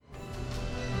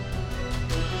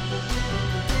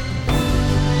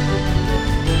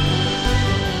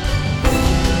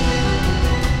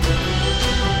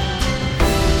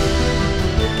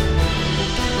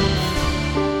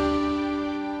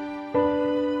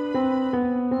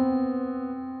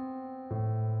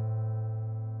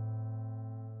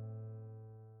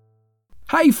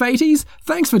Hey Faties,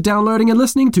 thanks for downloading and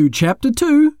listening to Chapter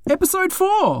 2, Episode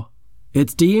 4.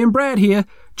 It's DM Brad here,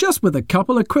 just with a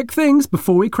couple of quick things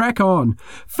before we crack on.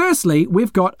 Firstly,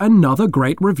 we've got another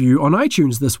great review on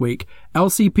iTunes this week.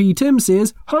 LCP Tim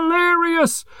says,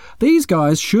 hilarious! These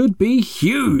guys should be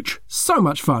huge. So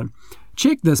much fun.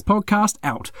 Check this podcast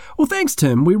out. Well, thanks,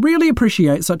 Tim. We really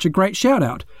appreciate such a great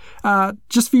shout-out.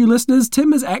 Just for you listeners,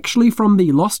 Tim is actually from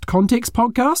the Lost Context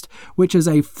podcast, which is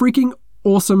a freaking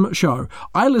awesome show.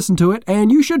 I listen to it,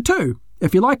 and you should too.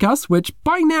 If you like us, which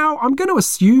by now I'm going to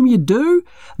assume you do,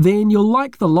 then you'll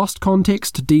like the Lost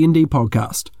Context D&D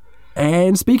podcast.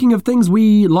 And speaking of things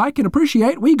we like and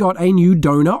appreciate, we got a new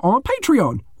donor on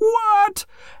Patreon. What?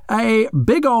 A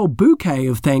big old bouquet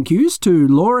of thank yous to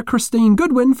Laura Christine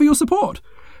Goodwin for your support.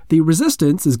 The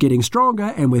resistance is getting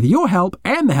stronger, and with your help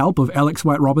and the help of Alex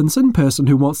White Robinson, person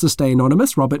who wants to stay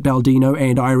anonymous, Robert Baldino,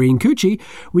 and Irene Cucci,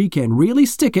 we can really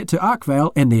stick it to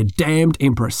Arkvale and their damned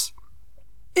Empress.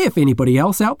 If anybody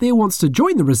else out there wants to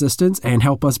join the resistance and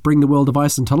help us bring the world of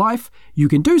Icen to life, you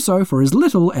can do so for as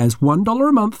little as $1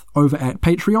 a month over at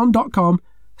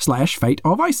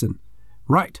patreon.com/fateoficen.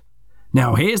 Right.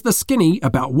 Now here's the skinny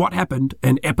about what happened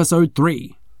in Episode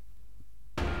 3.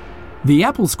 The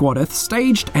Apple Squadeth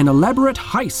staged an elaborate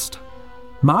heist.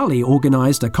 Marley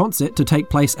organised a concert to take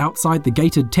place outside the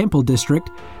gated temple district,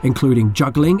 including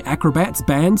juggling, acrobats,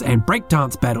 bands, and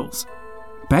breakdance battles.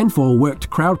 Banfor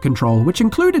worked crowd control, which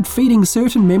included feeding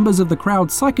certain members of the crowd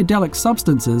psychedelic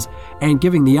substances and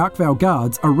giving the Arkvale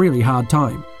guards a really hard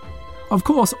time. Of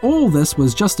course, all this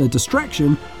was just a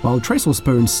distraction while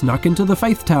Trestlespoon snuck into the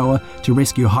Faith Tower to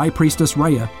rescue High Priestess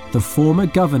Rhea, the former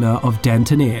governor of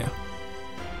Dantanir.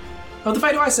 Of the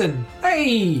Fate of Icen!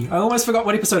 Hey! I almost forgot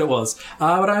what episode it was.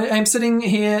 But I am sitting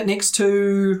here next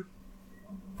to...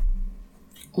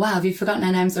 Wow, have you forgotten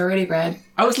our names already, Brad?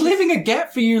 I was leaving a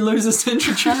gap for you losers to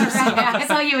introduce yourself. I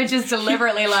thought you were just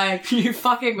deliberately you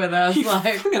fucking with us. You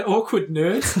fucking awkward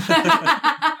nerds.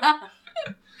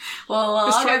 Well,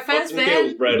 I'll go first then.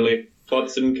 Kills, Bradley.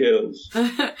 Pots and kills.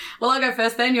 Well, I'll go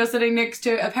first then. You're sitting next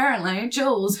to, apparently,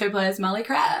 Jules, who plays Marley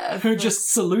Crab. Who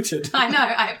just saluted. I know,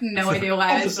 I have no idea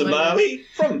why Officer Marley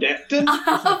from Dapton.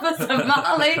 Officer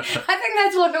Marley. I think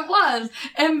that's what it was.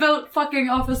 Inbuilt fucking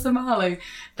Officer Marley.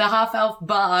 The half-elf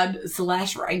bard /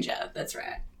 ranger. That's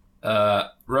right.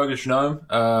 Roguish Gnome,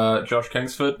 Josh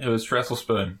Kingsford, who is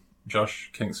Trestlespoon. Josh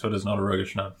Kingsford is not a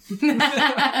roguish gnome.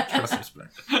 Trestlespoon.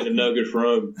 Nogish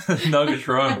Rome. Nogish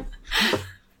Rome.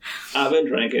 I've been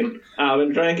drinking.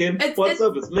 What's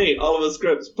up? It's me, Oliver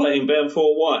Scripps, playing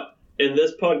Banfor What in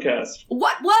this podcast.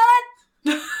 What?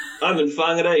 I'm in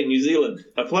Whangarei, New Zealand,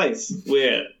 a place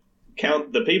where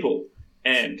count the people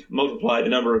and multiply the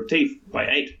number of teeth by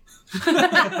 8.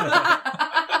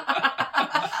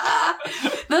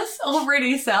 This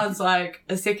already sounds like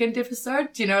a second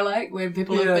episode, you know, like when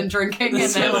people have been drinking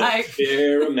and they're like...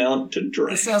 fair amount to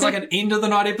drink. It sounds like an end of the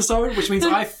night episode, which means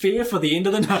I fear for the end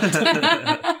of the night.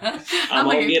 I'm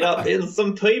gonna get up in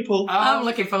some people. I'm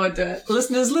looking forward to it.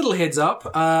 Listeners, little heads up,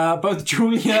 both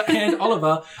Julia and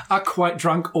Oliver are quite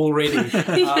drunk already.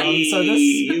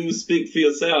 You speak for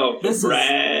yourself,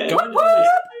 Brad.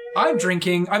 I'm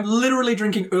literally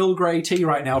drinking Earl Grey tea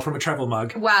right now from a travel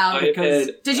mug. Wow.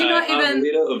 Did you not even... a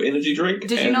liter of energy drink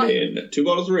then 2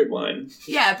 bottles of red wine.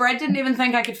 Yeah, Brad didn't even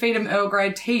think I could feed him Earl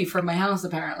Grey tea from my house,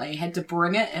 apparently. He had to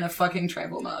bring it in a fucking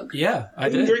travel mug. Yeah, I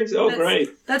did. Drinks Earl Grey.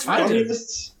 That's I rude. did.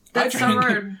 That's so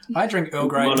rude. I drink Earl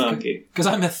Grey Monarchy. because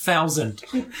I'm 1,000.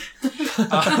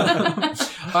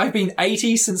 I've been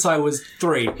 80 since I was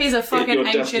 3. He's a fucking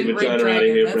ancient red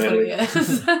dragon. That's what he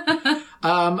is.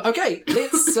 Okay,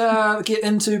 let's get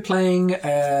into playing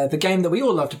the game that we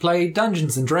all love to play,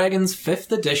 Dungeons & Dragons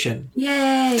 5th edition.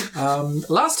 Yay!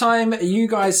 Last time, you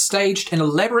guys staged an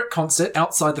elaborate concert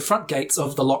outside the front gates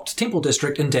of the locked temple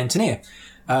district in Dantanir.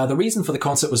 The reason for the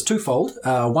concert was twofold.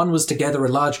 One was to gather a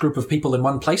large group of people in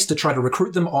one place to try to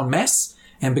recruit them en masse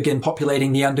and begin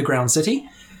populating the underground city.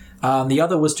 The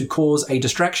other was to cause a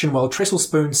distraction while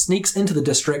Trestlespoon sneaks into the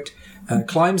district,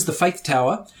 climbs the Faith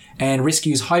Tower, and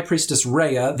rescues High Priestess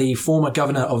Rhea, the former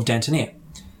governor of Dantanir.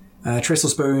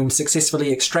 Trestlespoon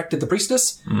successfully extracted the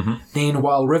priestess. Mm-hmm. Then,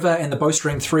 while River and the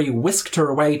Bowstring 3 whisked her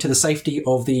away to the safety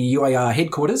of the UAR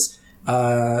headquarters,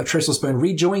 Trestlespoon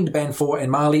rejoined Banfor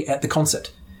and Marley at the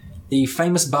concert. The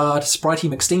famous bard Spritey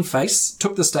McSteamface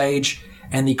took the stage,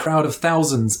 and the crowd of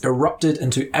thousands erupted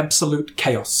into absolute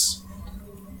chaos.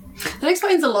 That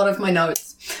explains a lot of my notes.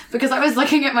 Because I was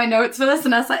looking at my notes for this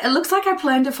and I was like, it looks like I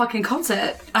planned a fucking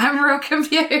concert. I'm real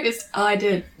confused. Oh, I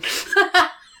did.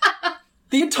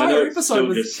 The entire episode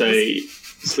was... just say,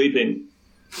 sleeping,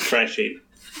 trash heap.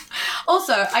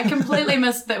 Also, I completely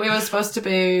missed that we were supposed to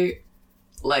be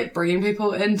like bringing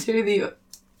people into the.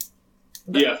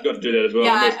 Yeah, I forgot to do that as well.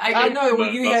 Yeah, I know.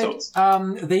 Well, you had salts.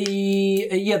 the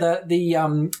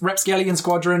Rapscallion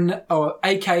Squadron, or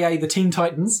AKA the Teen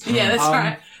Titans. Yeah, that's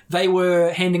right. They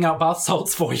were handing out bath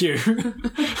salts for you.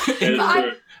 If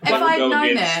I'd go known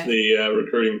against that. the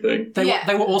recruiting thing.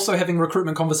 They were also having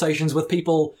recruitment conversations with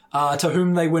people to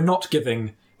whom they were not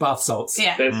giving bath salts.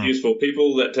 Yeah. That's useful.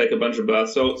 People that take a bunch of bath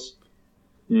salts,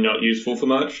 not useful for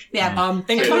much. Yeah.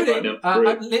 Including,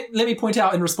 Right now. let me point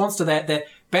out in response to that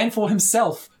Banfor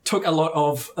himself took a lot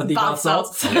of the bath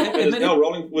salts, And is now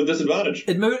rolling with disadvantage.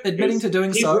 admitting to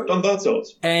doing He's so, ripped on bath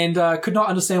salts. and could not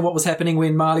understand what was happening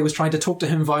when Marley was trying to talk to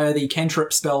him via the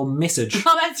cantrip spell message.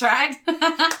 Oh, that's right.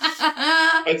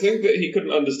 I think that he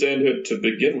couldn't understand her to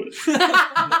begin with.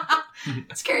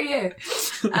 Screw you.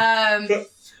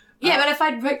 Yeah, but if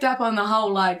I'd picked up on the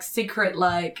whole, like, secret,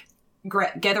 like,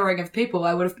 gathering of people,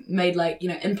 I would have made, like,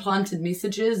 implanted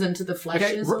messages into the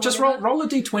Okay, flashes. just roll a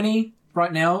d20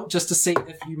 right now, just to see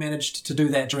if you managed to do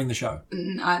that during the show.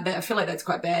 I feel like that's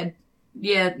quite bad.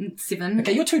 Yeah, 7.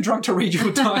 Okay, you're too drunk to read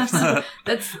your dice.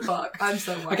 That's fuck. I'm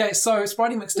so worried. Okay, so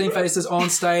Spidey McSteamface is on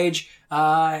stage.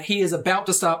 He is about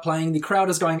to start playing. The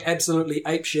crowd is going absolutely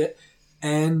apeshit.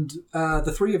 And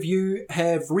the three of you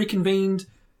have reconvened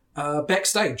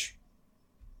backstage.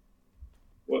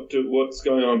 What's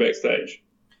going on backstage?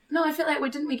 No, I feel like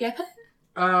didn't we gap it?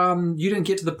 You didn't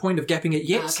get to the point of gapping it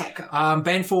yet. Okay, cool.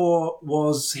 Banfor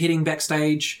was heading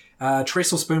backstage.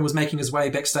 Trestle Spoon was making his way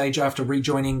backstage after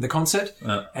rejoining the concert.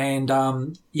 And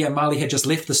Marley had just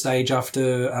left the stage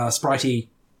after Spritey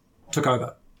took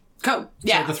over. Cool.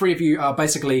 Yeah. So the three of you are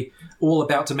basically all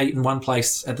about to meet in one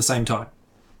place at the same time.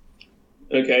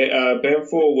 Okay,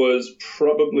 Banfor was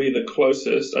probably the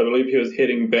closest. I believe he was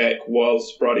heading back while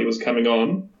Spritey was coming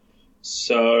on.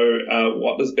 So,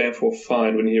 what does Banfor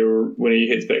find when he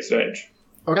heads backstage?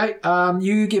 Okay,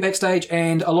 you get backstage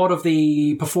and a lot of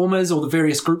the performers or the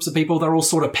various groups of people, they're all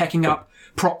sort of packing up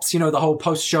props, the whole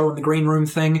post-show in the green room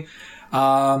thing.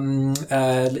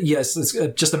 Yes, it's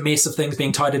just a mess of things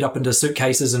being tidied up into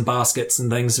suitcases and baskets and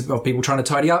things of people trying to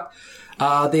tidy up.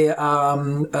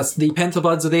 The Panther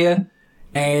Bloods are there,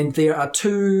 and there are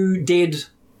 2 dead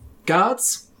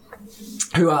guards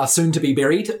who are soon to be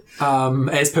buried,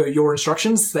 as per your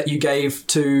instructions that you gave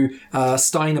to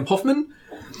Stein and Poffman.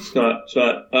 Smart.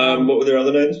 What were their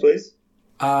other names, please?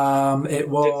 It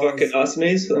was... Fucking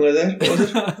Arsenes, something like that, was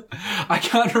it? I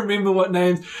can't remember what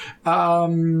names.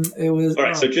 It was...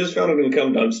 Alright, so just found it in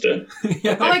Cum Dumpster.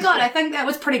 Yeah. Oh my god, I think that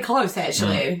was pretty close,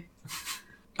 actually.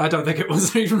 I don't think it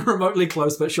was even remotely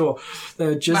close, but sure.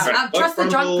 They're just... Trust the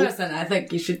drunk Crumble. person. I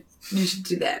think you should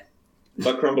do that.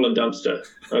 Buck Crumble and Dumpster.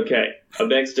 Okay, are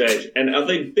backstage. And are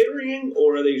they burying,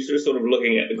 or are they just sort of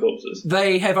looking at the corpses?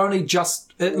 They have only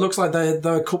just... It looks like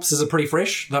the corpses are pretty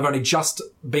fresh. They've only just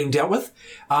been dealt with.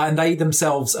 And they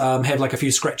themselves have like a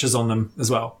few scratches on them as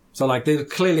well. So like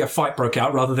there's clearly a fight broke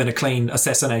out rather than a clean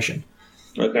assassination.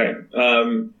 Okay.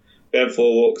 Banfor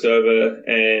walks over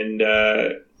and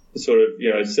sort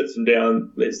of, sits them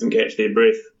down, lets them catch their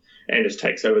breath, and just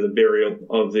takes over the burial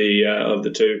of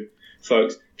the 2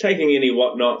 folks, taking any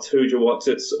whatnots, Hooja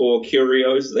Watsits, or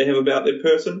curios they have about their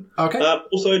person. Okay.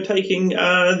 Also taking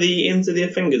the ends of their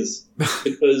fingers,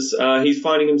 because he's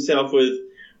finding himself with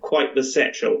quite the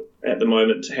satchel at the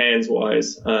moment,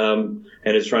 hands-wise, and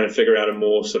is trying to figure out a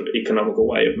more sort of economical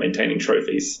way of maintaining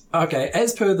trophies. Okay,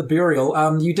 as per the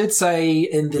burial, you did say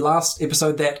in the last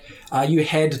episode that you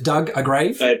had dug a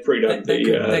grave. They had pre-dug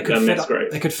the mass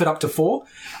grave. They could fit up to 4.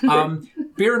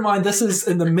 Bear in mind, this is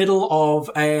in the middle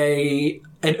of an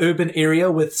urban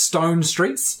area with stone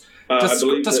streets. I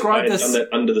believe describe that I had this. done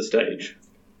that under the stage.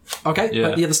 Okay,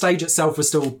 Yeah. but the stage itself was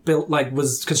still built,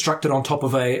 was constructed on top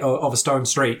of a stone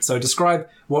street. So describe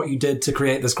what you did to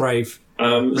create this grave.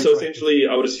 So essentially,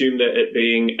 I would assume that it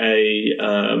being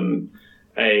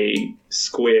a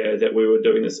square that we were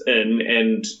doing this in,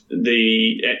 and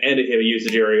it had a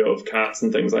usage area of carts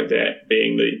and things like that,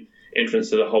 being the entrance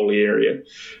to the holy area,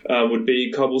 would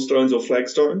be cobblestones or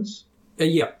flagstones.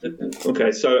 Yeah.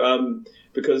 Okay, so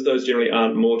because those generally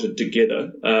aren't mortared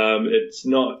together, it's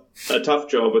not a tough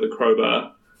job with a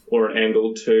crowbar or an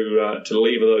angle to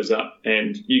lever those up,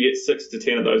 and you get 6 to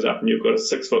 10 of those up, and you've got a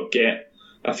 6-foot gap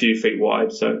a few feet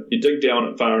wide. So you dig down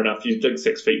it far enough, you dig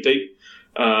 6 feet deep.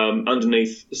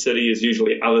 Underneath the city is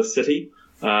usually other city,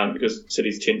 because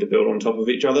cities tend to build on top of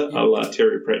each other. A la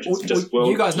Terry Pratchett's Discworld.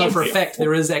 You guys know for a fact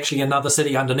there is actually another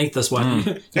city underneath this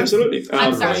one. Absolutely.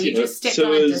 I'm sorry, you just stepped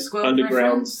on a sewers, Discworld undergrounds,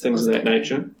 reference? things of that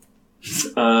nature.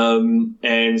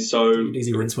 And so,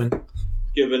 Easy rinse win.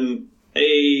 given,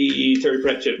 hey, Terry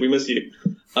Pratchett, we miss you.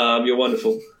 You're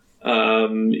wonderful. I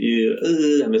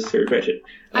miss Terry Pratchett.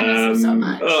 I miss him so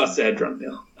much. Oh, sad drunk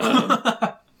now.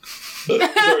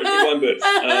 Sorry, one bit.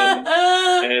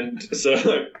 And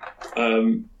so,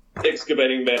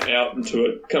 excavating that out into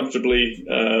a comfortable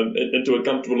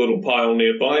little pile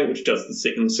nearby, which does the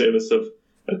second service of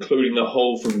occluding the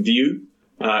hole from view.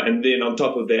 And then on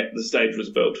top of that, the stage was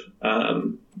built.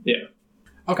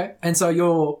 Okay, and so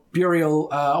your burial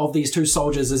of these two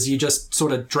soldiers is you just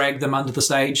sort of drag them under the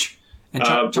stage and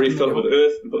refill it with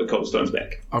earth and put the cobblestones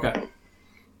back. Okay.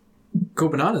 Cool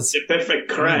bananas. The perfect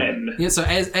crime. Yeah, so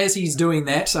as he's doing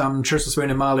that, Tristle Spoon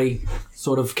and Marley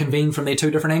sort of convene from their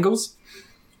two different angles.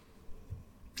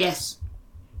 Yes.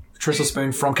 Tristle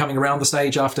Spoon from coming around the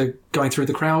stage after going through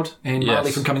the crowd, and Yes.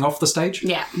 Marley from coming off the stage.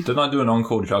 Yeah. Didn't I do an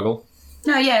encore juggle?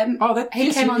 No, yeah. Oh, that He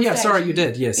yes, came on yeah. stage. Sorry, you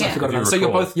did. Yes, I Yeah. forgot If about you that. So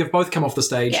recall. you've both come off the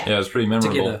stage. Yeah. Yeah, it was pretty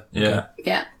memorable. Together. Yeah.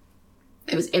 Yeah.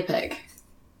 It was epic.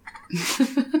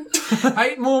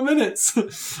 8 more minutes.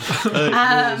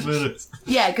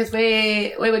 Yeah, because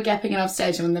we were gapping it off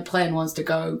stage, and the plan was to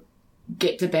go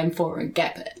get to Ben4 and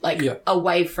gap it, like Yeah.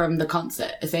 away from the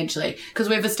concert, essentially. Because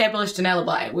we've established an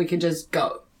alibi, we can just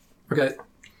go. Okay.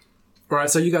 All right,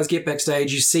 so you guys get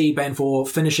backstage. You see Banfor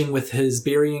finishing with his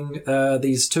burying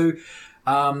these two.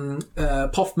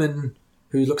 Poffman,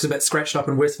 who looks a bit scratched up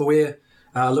and worse for wear,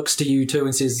 looks to you two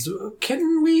and says,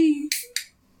 Can we...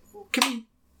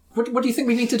 What do you think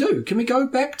we need to do? Can we go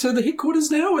back to the headquarters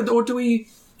now? Or do we...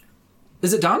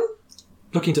 Is it done?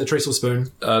 Looking to Trestle Spoon.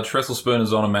 Trestle Spoon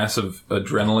is on a massive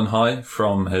adrenaline high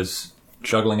from his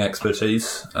juggling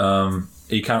expertise.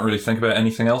 He can't really think about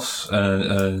anything else.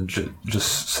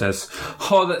 Just says,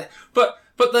 "Oh, but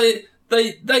they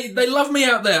love me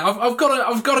out there. I've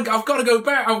got to go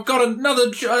back. I've got another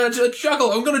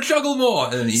juggle. I'm going to juggle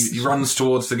more." And he runs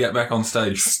towards to get back on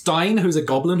stage. Stein, who's a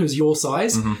goblin, who's your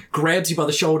size, grabs you by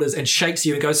the shoulders and shakes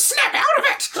you and goes, "Snap out of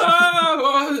it!"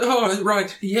 Oh,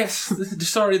 right. Yes.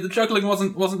 Sorry, the juggling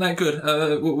wasn't that good.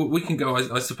 We can go,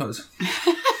 I suppose.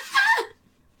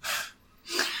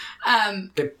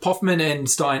 Poffman and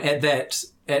Stein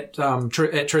at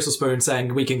Trestle Spoon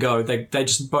saying we can go. They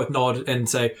just both nod and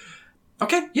say,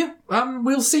 "Okay, yeah,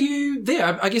 we'll see you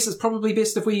there." I guess it's probably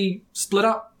best if we split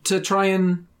up to try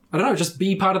and just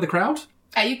be part of the crowd.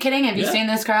 Are you kidding? Have you seen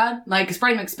this crowd? Like,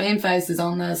 Spray McSpoonface is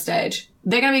on the stage.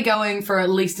 They're going to be going for at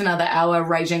least another hour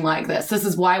raging like this. This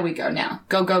is why we go now.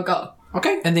 Go, go, go.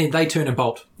 Okay, and then they turn and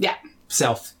bolt Yeah.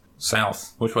 south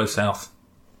South. Which way south?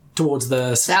 towards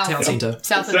the South. town centre.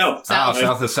 South. South.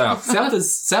 South is south.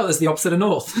 South is the opposite of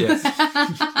north. Yes.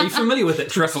 Are you familiar with it?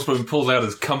 Trestle Spoon pulls out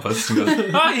his compass and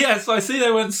goes, "Ah, yes, I see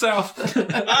they went south."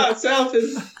 South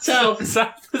is south.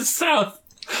 South is south.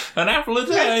 An apple a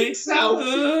day.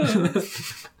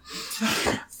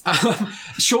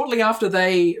 Shortly after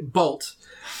they bolt,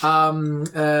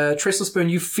 Trestle Spoon,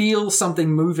 you feel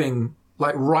something moving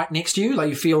like right next to you. Like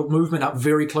you feel movement up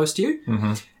very close to you.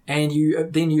 Mm-hmm. And you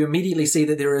immediately see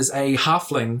that there is a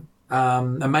halfling,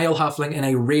 a male halfling in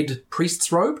a red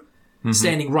priest's robe,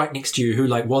 standing right next to you, who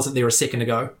wasn't there a second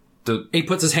ago. He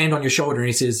puts his hand on your shoulder and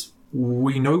he says,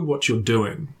 "We know what you're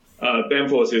doing."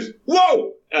 Banfor says,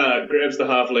 "Whoa!" Grabs the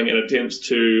halfling and attempts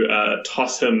to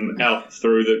toss him out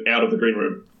of the green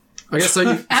room. Okay, so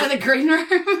you Out of the green room?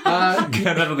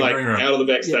 Get out of the green room. Out of the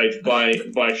backstage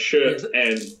by shirt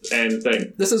and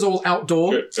thing. this is all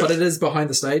outdoor, Sure. but it is behind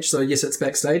the stage, so yes, it's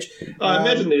backstage. I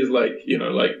imagine there's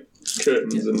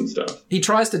curtains and stuff. He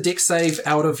tries to dex save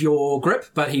out of your grip,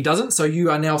 but he doesn't, so you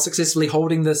are now successfully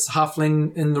holding this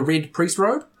halfling in the red priest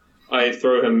robe. I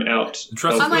throw him out.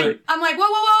 Trestle I'm like,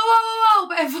 whoa,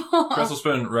 Banfor. Trestle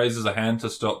Spoon raises a hand to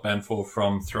stop Banfor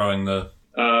from throwing the...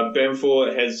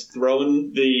 Banfor has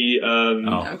thrown the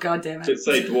Oh, God damn it. let's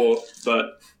say dwarf,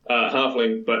 but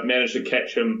halfling, but managed to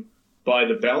catch him by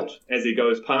the belt as he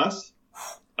goes past.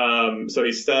 So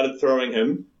he started throwing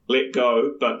him, let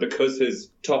go, but because his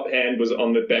top hand was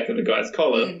on the back of the guy's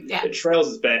collar, yeah. it trails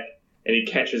his back and he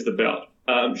catches the belt.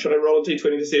 Should I roll a d20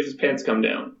 to see if his pants come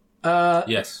down?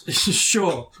 Yes.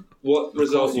 Sure. What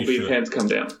result will you be should. if pants come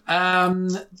down?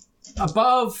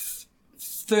 Above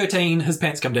 13, his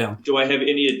pants come down. Do I have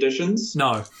any additions?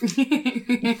 No. This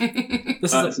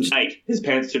It's is an 8. His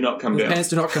pants do not come his down. pants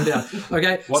do not come down.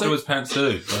 Okay. What so do his pants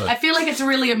do? I feel like it's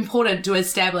really important to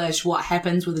establish what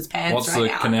happens with his pants What's right the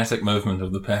now. kinetic movement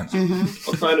of the pants?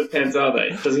 What kind of pants are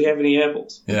they? Does he have any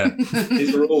apples? Yeah.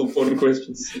 These are all important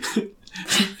questions.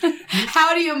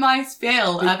 How do your mice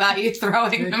feel about you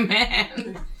throwing them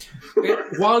in?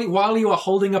 while you are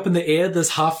holding up in the air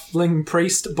this halfling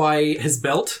priest by his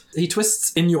belt, he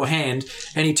twists in your hand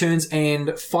and he turns and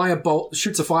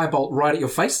shoots a firebolt right at your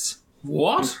face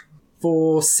What?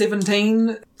 for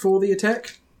 17 for the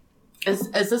attack.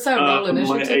 Is this a roll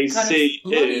initiative? My AC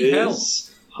Bloody hell.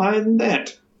 is higher than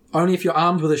that. Only if you're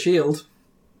armed with a shield.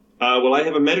 Well, I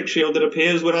have a magic shield that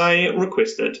appears when I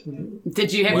request it.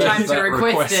 Did you have Where's time to that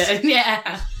request request? it?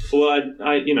 Yeah. Well,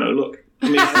 I look. I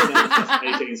mean, I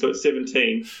have 18, so it's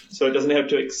 17. So it doesn't have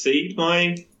to exceed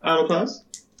my armor class.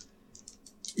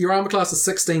 Your armor class is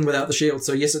 16 without the shield,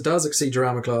 so yes, it does exceed your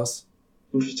armor class.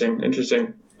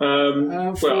 Interesting. For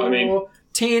Well, I mean,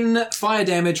 10 fire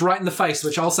damage right in the face,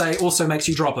 which I'll say also makes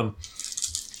you drop him.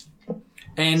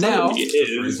 And now, somebody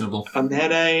is reasonable. a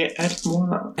melee at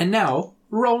moi.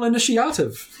 roll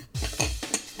initiative.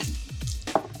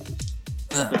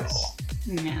 Nice.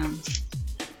 Yeah.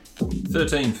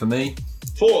 13 for me.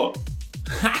 4.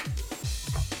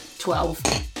 12.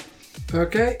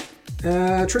 Okay.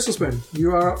 Tristlespoon,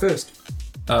 you are up first.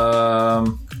 How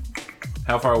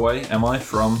far away am I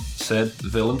from said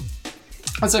villain?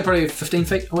 I'd say probably 15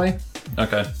 feet away.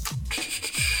 Okay.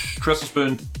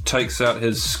 Trestlespoon takes out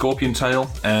his scorpion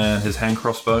tail and his hand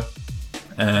crossbow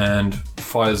and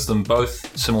fires them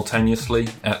both simultaneously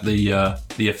at the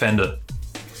offender.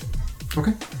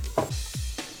 Okay.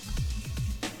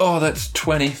 Oh, that's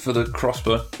 20 for the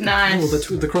crossbow. Nice.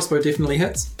 Well, the crossbow definitely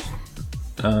hits.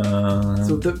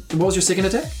 So what was your second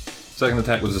attack? Second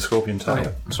attack was the scorpion tail. Oh,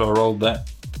 yeah. So I rolled that.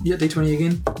 Yeah, d20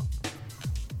 again.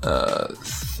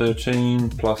 13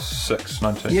 plus 6,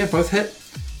 19. Yeah, both hit.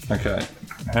 Okay.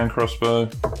 Hand crossbow.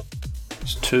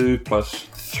 It's 2 plus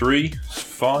 3, it's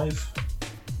 5.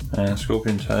 And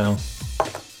scorpion tail.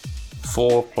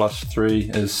 4 plus 3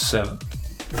 is 7.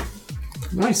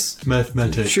 Nice.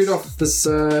 Mathematics. Shoot off this,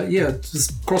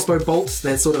 this crossbow bolt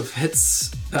that sort of hits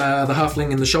the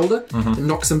halfling in the shoulder and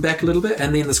knocks him back a little bit,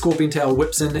 and then the scorpion tail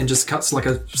whips in and just cuts like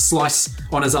a slice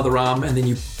on his other arm, and then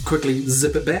you quickly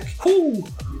zip it back. Whoo!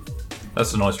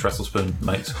 That's a nice Trestlespoon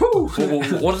makes. Whoo!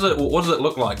 What does it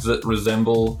look like? Does it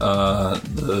resemble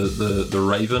the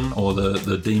raven or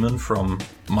the demon from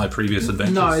my previous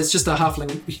adventures? No, it's just a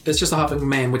halfling. It's just a halfling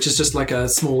man, which is just like a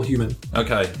small human.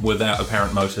 Okay, without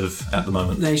apparent motive at the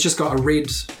moment. Now he's just got a red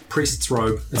priest's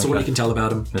robe. That's all Okay. you can tell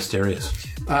about him. Mysterious.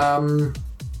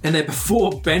 And then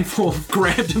before Banfor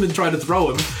grabbed him and tried to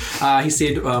throw him, he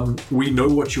said, "We know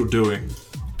what you're doing."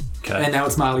 Okay. And now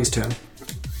it's Marley's turn.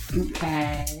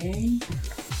 Okay.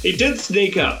 He did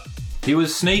sneak up. He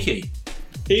was sneaky.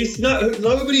 He's not.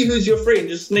 Nobody who's your friend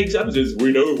just sneaks up and says,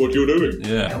 "We know what you're doing."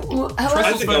 Yeah. Well,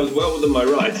 I think I was well within my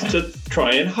rights to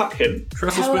try and huck him.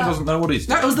 Trestlespoon doesn't know what he's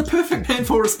That doing. was the perfect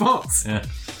Banfor response. Yeah.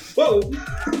 Whoa!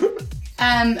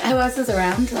 who else is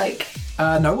around? Like,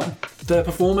 No one. The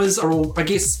performers are all, I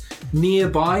guess,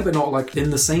 nearby, but not like in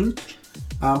the scene.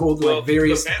 All the like,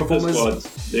 various the Panther performers.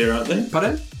 squad's there, aren't they?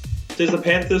 Pardon? Is the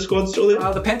Panther squad still there?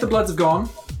 The Panther Bloods have gone.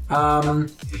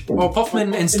 Well,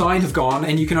 Poffman and Stein have gone,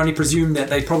 and you can only presume that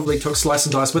they probably took Slice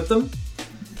and Dice with them.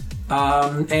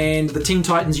 And the Teen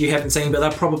Titans you haven't seen, but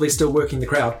they're probably still working the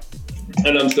crowd.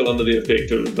 And I'm still under the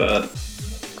effect of.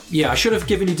 Yeah, I should have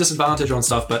given you disadvantage on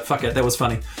stuff, but fuck it, that was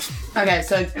funny. okay,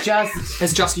 so just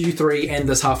It's just you three and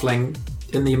this halfling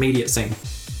in the immediate scene.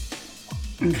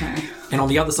 okay. And on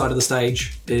the other side of the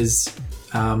stage is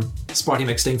Spotty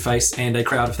McSteamface and a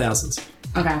crowd of thousands.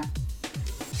 Okay.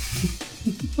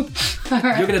 You're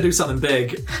going to do something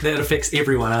big that affects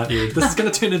everyone, aren't you? This is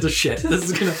going to turn into shit. This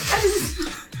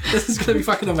is going to be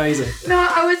fucking amazing. No,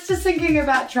 I was just thinking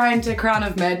about trying to Crown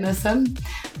of Madness him,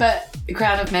 but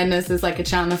Crown of Madness is like a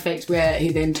charm effect where he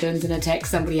then turns and attacks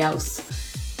somebody else.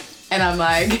 And I'm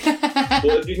like...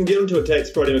 Well, if you can get him to attack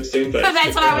Spotty McSteamface.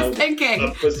 That's what I was thinking.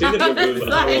 A percentage of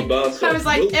him I was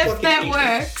like, if that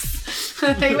works,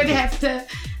 he would have to...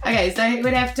 Okay, so he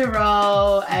would have to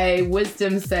roll a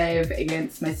wisdom save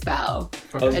against my spell.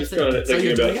 I was just thinking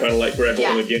you're doing about trying to like grapple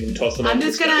Yeah. him again and toss him I'm onto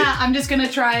just the gonna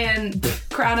try and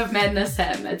Crown of Madness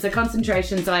him. It's a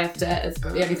concentration, so I have to. It's the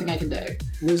only thing I can do.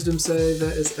 Wisdom save,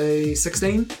 that is a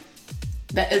 16.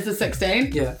 That is a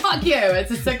 16. Yeah. Fuck you!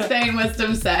 It's a 16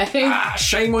 wisdom save.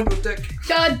 Shame on your dick.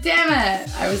 God damn it!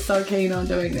 I was so keen on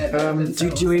doing that. Do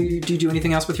you do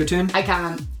anything else with your turn? I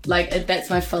can't. Like that's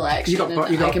my full action. You got-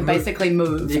 and you got I can move- basically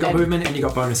move. You got and- movement and you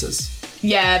got bonuses.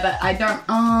 Yeah, but I don't.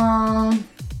 I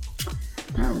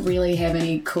don't really have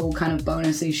any cool kind of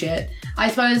bonusy shit. I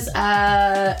suppose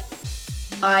I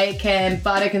can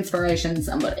bardic inspiration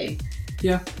somebody.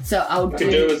 Yeah. So I'll You can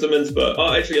do with some inspo.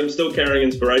 Oh, actually, I'm still carrying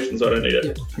inspiration, so I don't need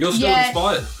it. You're still Yeah.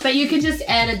 inspired. But you can just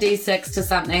add a d6 to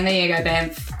something. There you go, Bam.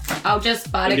 I'll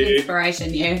just bardic Thank you.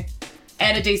 inspiration you.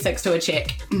 Add a d6 to a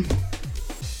check.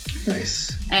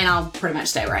 Nice. And I'll pretty much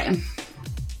stay where I am.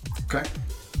 Okay.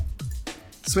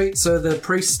 Sweet. So the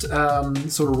priest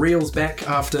sort of reels back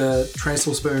after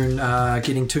Trestlespoon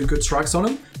getting two good strikes on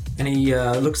him, And he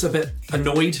looks a bit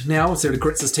annoyed now, so he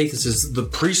grits his teeth and says, "The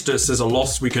priestess is a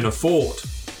loss we can afford.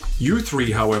 You three,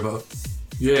 however,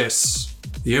 yes,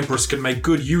 the Empress can make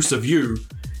good use of you."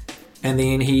 And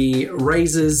then he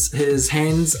raises his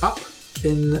hands up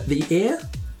in the air.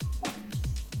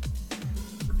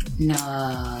 No.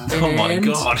 Oh my And-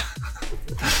 god.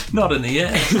 Not in the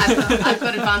air. I've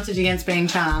got advantage against being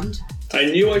charmed. I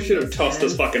knew I should have tossed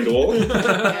this fucking dwarf.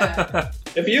 Yeah.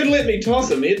 If you'd let me toss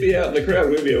him, he'd be out in the crowd.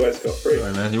 We'd be away scot-free.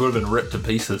 Sorry, man. You would have been ripped to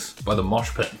pieces by the mosh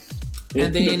pit.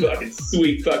 And then- fucking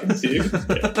sweet fucking suit.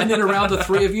 And then around the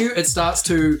three of you, it starts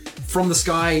to, from the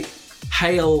sky,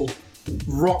 hail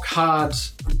rock hard,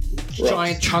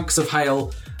 giant chunks of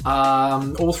hail.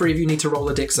 All three of you need to roll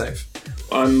a dex save.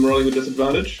 I'm rolling with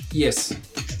disadvantage. Yes.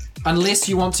 Unless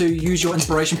you want to use your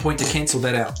inspiration point to cancel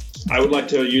that out. I would like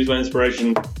to use my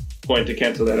inspiration point to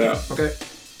cancel that out. Okay.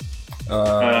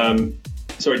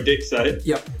 Sorry, dex save.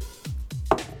 Yep.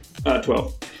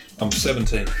 12. I'm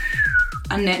 17.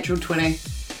 Unnatural 20.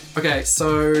 Okay,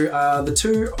 so the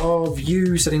two of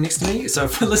you sitting next to me, so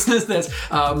for listeners, that's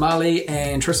Marley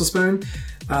and Tristle Spoon.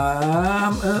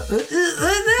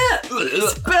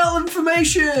 Spell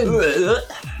information!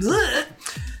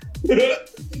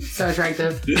 So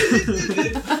attractive.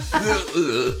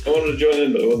 I wanted to join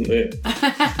in, but I wasn't there.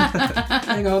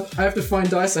 Hang on, I have to find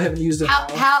dice, I haven't used it.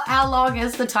 How long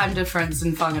is the time difference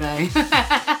in Whangarei?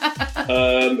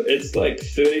 It's like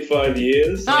 35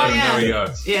 years. Oh, yeah. There we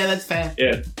go. Yeah, that's fair.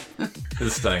 Yeah.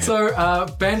 It's staying. So,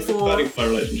 Starting Banfor my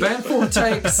relationship.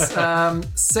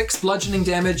 takes 6 bludgeoning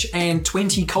damage and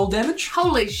 20 cold damage.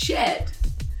 Holy shit.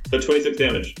 So 26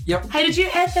 damage. Yep. Hey, did you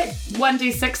add that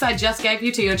 1d6 I just gave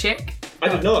you to your check? I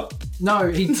did not, No,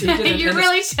 he didn't. You and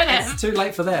really should have. It's too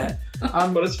late for that.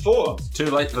 but it's 4. Too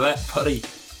late for that, buddy.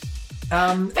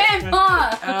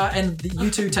 Vampire! And you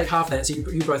two take half that, so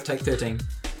you both take 13.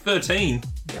 13.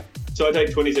 So I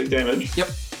take 26 damage. Yep.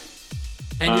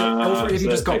 And all three of you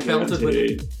so just got take me belted down with.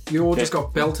 to- You all just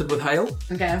got belted with hail.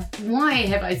 Okay. Why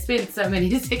have I spent so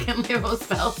many second level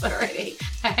spells already?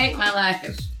 I hate my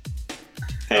life.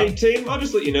 Hey team, I'll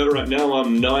just let you know right now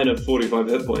I'm 9 of 45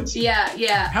 hit points.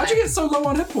 Yeah. How'd you get so low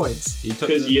on hit points? You took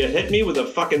Because you hit me with a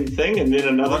fucking thing and then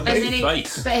another And thing. then he,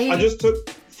 face. but he, I just took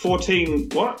 14.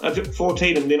 What? I took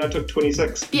 14 and then I took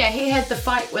 26. yeah, he had the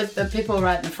fight with the people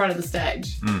right in the front of the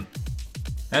stage. And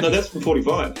No, that's from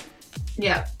 45.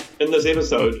 Yeah. In this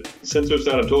episode, since we've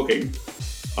started talking,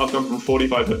 I've gone from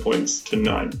 45 hit points to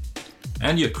 9.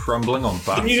 and you're crumbling on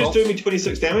bath Didn't you just salts. do me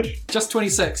 26 damage? Just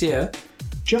 26, yeah.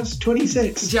 Just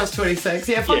 26. Just 26.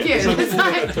 Yeah, fuck Yeah, you. so It's before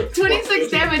I like, took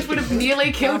 26 damage would have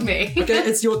nearly killed me. Okay,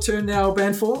 it's your turn now,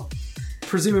 Banfor.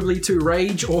 Presumably to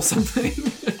rage or something.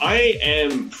 I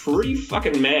am pretty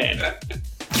fucking mad.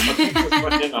 I'll keep this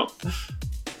right now.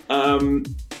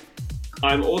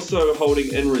 I'm also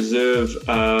holding in reserve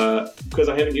because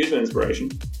I haven't used my inspiration.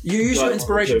 You use your Right,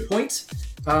 inspiration okay. point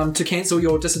to cancel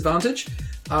your disadvantage,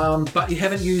 but you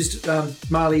haven't used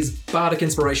Marley's bardic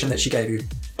inspiration that she gave you.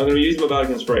 I'm going to use my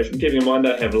bardic inspiration, keeping in mind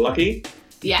I have lucky,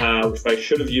 Yeah. which I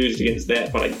should have used against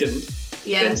that, but I didn't.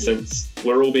 Yeah. And since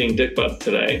we're all being dick butts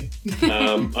today,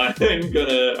 I'm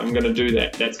gonna do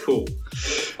that. That's cool.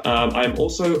 I'm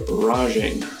also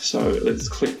raging, so let's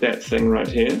click that thing right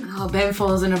here. Oh, Ben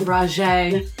falls in a rage.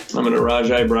 I'm in a rage,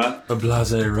 bruh. A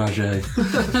blase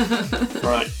rage.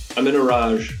 Right, I'm in a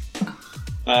rage,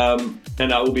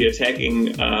 and I will be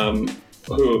attacking a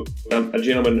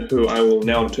gentleman who I will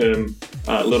now term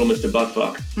Little Mr.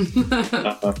 Buttfuck,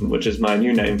 which is my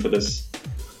new name for this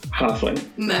halfling.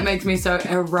 That makes me so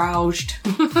aroused.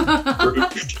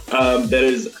 That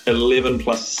is 11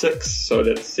 plus 6, so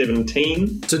that's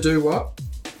 17 To do what?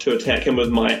 to attack him with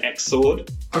my axe sword.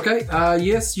 Okay,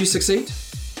 yes, you succeed.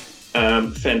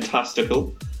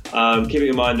 Fantastical. Keeping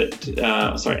in mind that,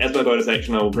 as my bonus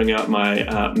action, I will bring out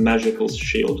my magical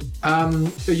shield.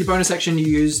 Your bonus action you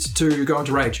used to go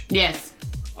into rage. Yes.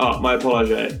 Oh, my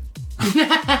apologies.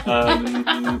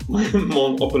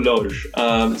 Mon apologe.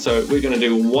 So we're going to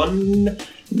do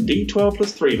 1d12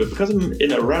 plus 3, but because I'm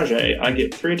in a rage, I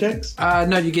get 3 attacks.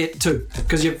 No, you get 2,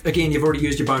 because you've already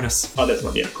used your bonus. Oh, that's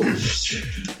not, yeah, cool.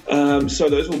 So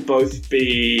those will both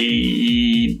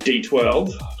be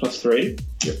d12 plus 3.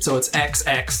 So it's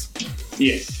XX.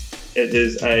 Yes, it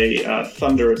is a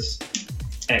thunderous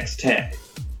axe attack.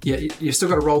 Yeah, you've still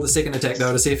got to roll the second attack,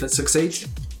 though, to see if it succeeds.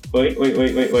 Wait.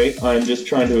 I'm just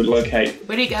trying to locate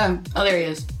Where'd he go? Oh, there he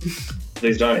is.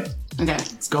 these dice. Okay.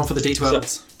 It's gone for the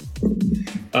D12s.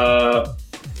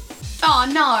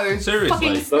 Oh, no. Seriously?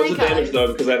 Fucking Those snake are damage eyes. though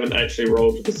because I haven't actually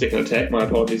rolled the second attack. My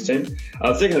apologies, team.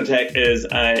 The second attack is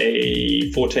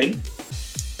a 14.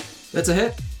 That's a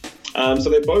hit. So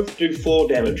they both do 4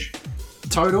 damage.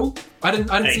 total. I didn't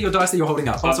see your dice that you're holding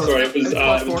up. I'm sorry, it was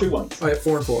four. 2 1s. Oh, yeah,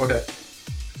 4 and 4. Okay.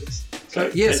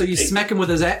 So you smack him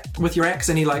with your axe,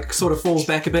 and he like sort of falls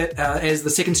back a bit as the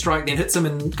second strike then hits him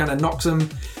and kind of knocks him.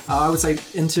 I would say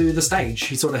into the stage.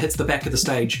 He sort of hits the back of the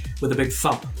stage with a big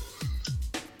thump.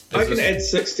 I can add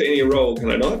 6 to any roll,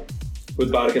 can I not? With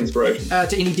Bardic Inspiration.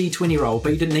 To any D20 roll,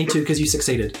 but you didn't need to because you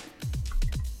succeeded.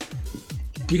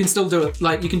 You can still do it.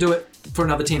 Like you can do it for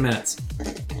another 10 minutes.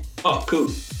 Oh, cool.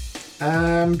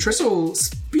 Tristle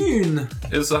Spoon.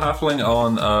 Is the halfling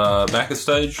on back of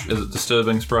stage? Is it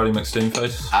disturbing Sprouty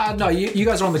McSteamface? No, you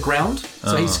guys are on the ground,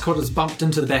 so he's kind of bumped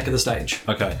into the back of the stage.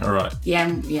 Okay, all right.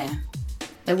 Yeah.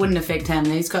 It wouldn't affect him.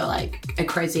 He's got like a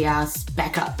crazy ass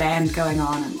backup band going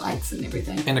on and lights and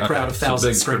everything. And a crowd of It's a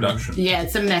thousands big screaming. production. Yeah,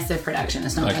 it's a massive production.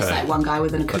 It's not just Okay. like one guy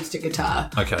with an acoustic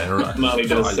guitar. Okay, all right. Marley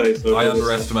does say so. I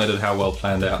underestimated how well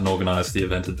planned out and organised the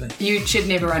event had been. You should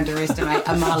never underestimate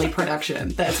a Marley production.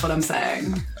 That's what I'm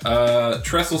saying.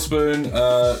 Trestle Spoon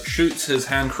shoots his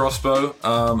hand crossbow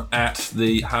at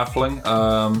the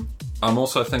halfling. I'm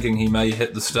also thinking he may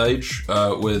hit the stage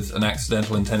with an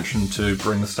accidental intention to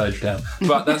bring the stage down.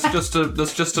 But that's just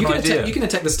an idea. You can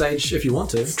attack the stage if you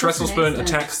want to. Trestle Spoon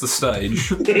attacks the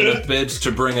stage in a bid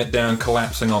to bring it down,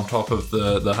 collapsing on top of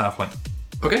the halfling.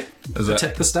 Okay. Is that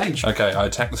Attack the stage. okay? I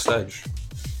attack the stage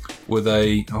with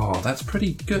a that's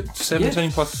pretty good.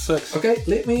 17 plus 6. Okay,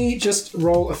 let me just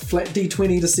roll a flat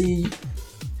D20 to see.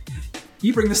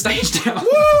 You bring the stage down.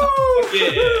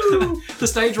 Yeah. The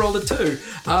stage rolled a 2.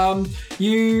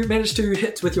 You managed to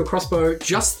hit with your crossbow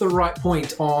just the right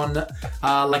point on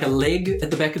like a leg at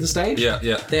the back of the stage. Yeah.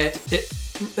 That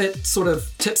it sort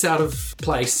of tips out of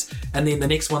place, and then the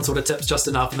next one sort of tips just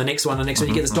enough, and the next one, and the next one.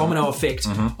 You get this domino effect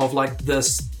of like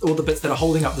this, all the bits that are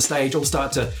holding up the stage all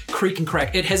start to creak and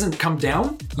crack. It hasn't come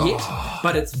down yet,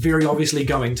 but it's very obviously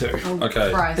going to.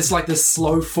 Okay. Christ. It's like this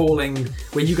slow falling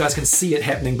where you guys can see it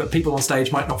happening, but people on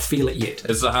stage might not feel it yet.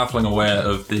 Is the halfling aware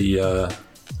of the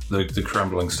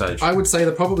crumbling stage? I would say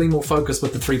they're probably more focused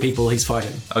with the 3 people he's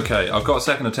fighting. Okay, I've got a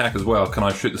second attack as well. Can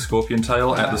I shoot the scorpion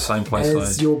tail at the same place?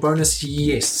 As your bonus,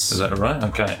 yes. Is that right?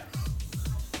 Okay.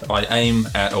 I aim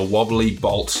at a wobbly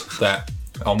bolt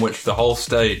on which the whole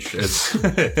stage is.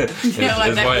 Yeah,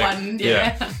 like that weighing. one.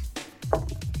 Yeah.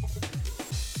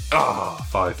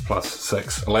 5 plus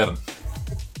 6, 11.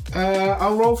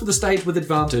 I'll roll for the stage with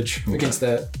advantage against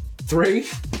that. 3.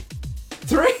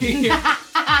 3! Is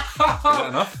that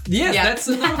enough? Yes, Yeah. that's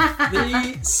enough.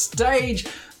 The stage,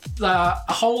 a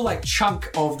whole like chunk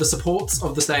of the supports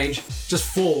of the stage just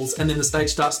falls, and then the stage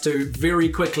starts to very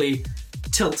quickly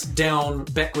tilt down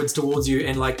backwards towards you,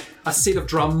 and like a set of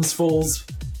drums falls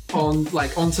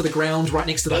onto the ground right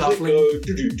next to the Does it halfling. go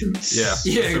doo-doo-doo? Yeah.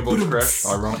 Yeah. Cymbal crash,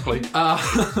 ironically.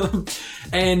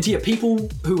 And yeah, people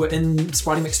who are in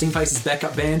Spidey McSteamface's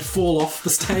backup band fall off the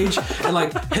stage and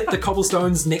like hit the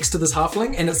cobblestones next to this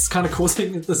halfling, and it's kind of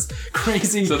causing this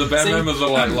crazy. So the band scene. members are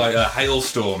like a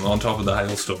hailstorm on top of the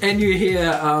hailstorm. And you hear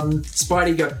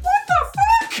Spidey go, "What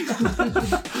the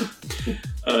fuck?"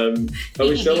 Are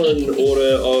we still in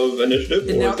order of initiative?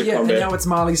 And Or now, is the and combat? now it's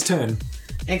Marley's turn.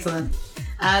 Excellent.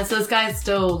 So this guy's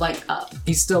still like up.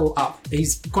 He's still up.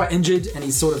 He's quite injured, and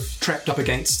he's sort of trapped up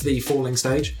against the falling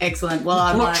stage. Excellent. Well,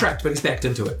 I'm Well, not like, trapped, but he's backed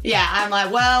into it. yeah, I'm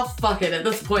like, well, fuck it. At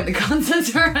this point, the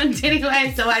concert's ruined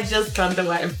anyway, so I just turned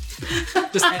away.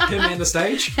 Just at him and the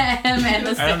stage. Him and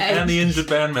the stage. And the injured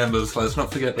band members, let's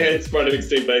not forget that. And Spider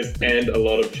Extreme Base and a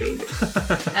lot of children.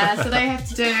 So they have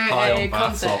to do High a on con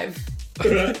bath salt. save.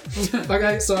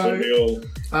 Okay, so We all.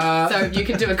 So you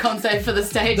can do a con save for the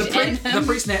stage the and him.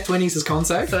 pre-snap 20s is con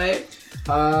save. Sweet.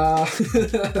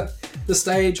 The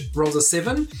stage rolls a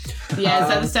 7. Yeah,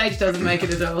 so the stage doesn't make it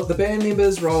at all. The band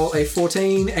members roll a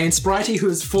 14, and Spritey, who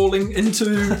is falling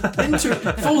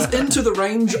falls into the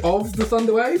range of the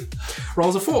Thunderwave,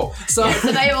 rolls a 4. So,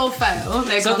 So they all fail.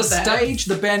 Their so con the save. stage,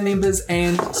 the band members,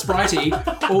 and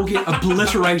Spritey all get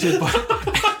obliterated by.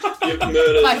 You've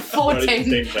murdered by Spider 14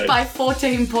 Extreme Base. by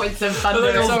 14 points of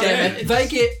thunder So damage. they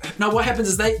get what happens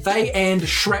is they and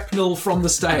shrapnel from the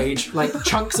stage, like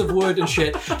chunks of wood and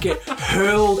shit, get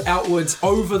hurled outwards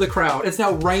over the crowd. It's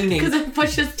now raining. Because it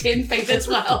pushes 10 feet as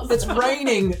well. It's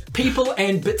raining people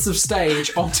and bits of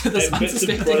stage onto this And bits of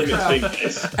unsuspecting Spider crowd. Extreme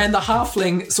Base. And the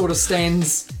halfling sort of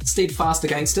stands steadfast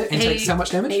against it and takes how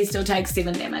much damage? He still takes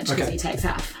 7 damage because Okay. he takes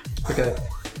half. Okay.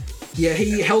 Yeah,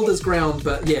 he held his ground,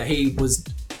 but yeah, he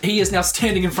is now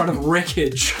standing in front of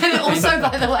wreckage. And it also,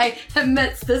 by the way,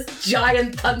 emits this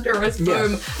giant thunderous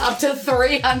boom up to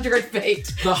 300 feet.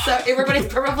 So everybody's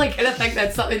probably going to think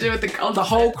that's something to do with the concert. The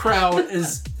whole crowd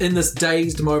is in this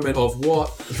dazed moment of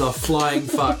what the flying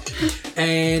fuck.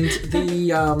 And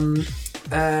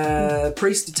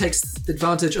Priest takes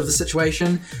advantage of the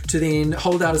situation to then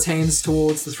hold out his hands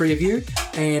towards the three of you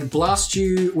and blast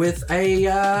you with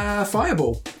a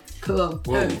fireball. Cool.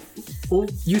 All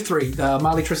you three,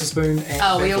 Marley, Tressa Spoon, and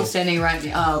Oh, we're all Banfor. standing right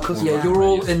now. Oh, cool. Yeah, you're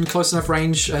all in close enough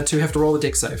range to have to roll a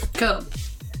dex save. Cool.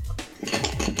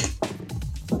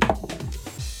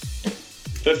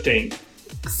 15.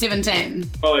 17.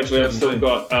 Oh, actually, I've still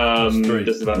got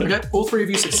disadvantage. Okay, all three of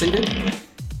you succeeded.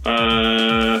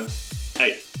 8.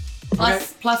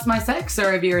 Plus my 6,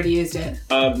 or have you already used it?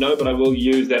 No, but I will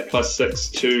use that plus 6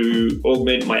 to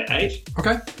augment my 8.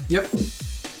 Okay, yep.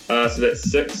 So that's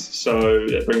 6, so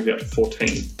that brings me up to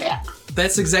 14. Yeah.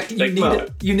 That's exactly Big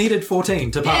part. you needed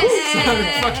 14 to pass. So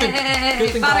fucking good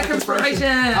thing Bardic Bardic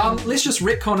Inspiration. Let's just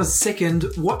retcon a second.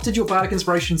 What did your Bardic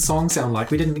Inspiration song sound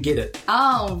like? We didn't get it.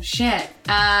 Oh, shit.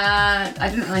 I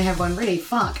didn't really have one ready.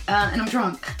 Fuck. And I'm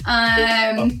drunk.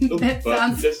 It But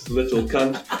sounds... this little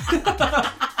cunt,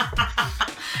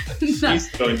 he's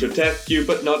going to attack you,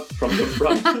 but not from the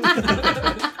front.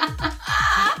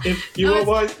 If you are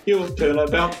wise, you'll turn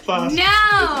about fast.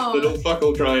 No! This little fuck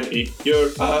will try and eat your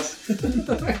ass.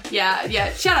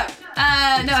 Yeah, shut up.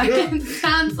 No, it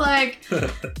sounds like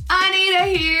I need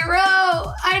a hero.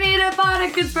 I need a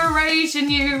Bardic Inspiration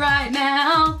you right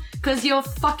now. Because you're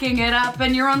fucking it up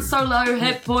and you're on so low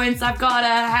hit points. I've got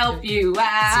to help you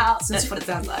out. That's what it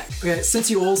sounds like. Okay, since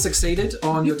you all succeeded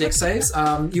on your dex saves,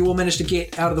 you all managed to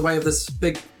get out of the way of this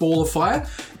big ball of fire,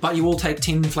 but you all take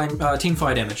 10 fire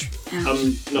damage.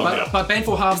 Not But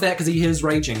Banfor halves that because he is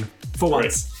raging for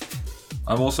once.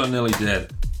 I'm also nearly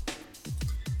dead.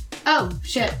 Oh,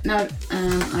 shit. No,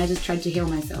 I just tried to heal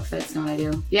myself. That's not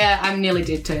ideal. Yeah, I'm nearly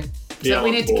dead too. So Yeah, we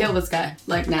I'm need to four. kill this guy,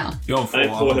 like now. You're on 4, I I'm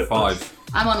have 4 on hit 5.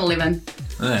 I'm on 11.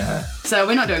 Yeah. So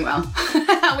we're not doing well.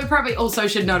 We probably also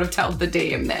should not have told the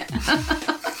DM that.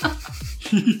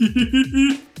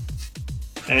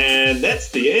 And that's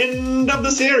the end of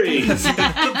the series. The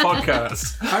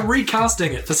podcast. I'm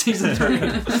recasting it for season 3.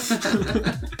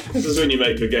 This is when you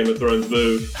make the Game of Thrones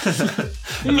move.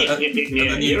 And then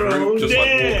the You're all group just like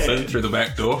walks dead. in through the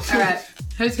back door. Alright.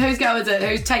 Whose go is it?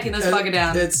 Who's taking this bugger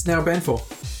down? It's now Banfor.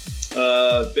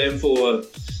 Banfor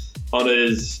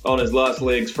on his last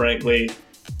legs, frankly,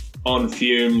 on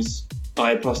fumes. I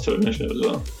had +2 initiative as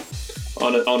well.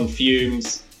 On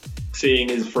fumes, seeing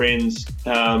his friends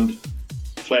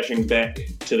flashing back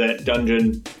to that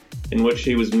dungeon in which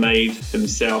he was made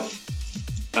himself,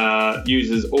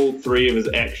 uses all 3 of his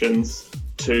actions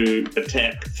to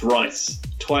attack thrice.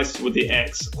 Twice with the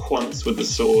axe, once with the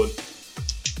sword,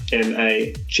 in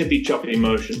a chippy-choppy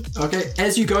motion. Okay,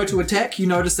 as you go to attack, you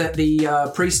notice that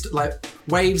the priest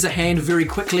waves a hand very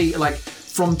quickly,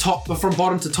 from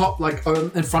bottom to top,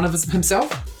 in front of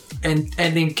himself, and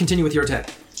then continue with your attack.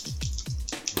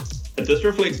 If this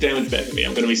reflects damage back at me,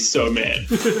 I'm going to be so mad.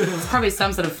 It's probably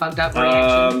some sort of fucked up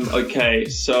reaction. Okay,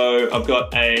 so I've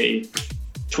got a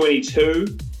 22,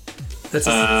 That's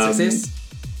a success.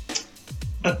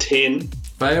 a 10,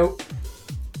 Fail.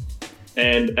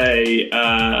 and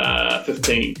a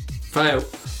 15. Fail.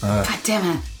 God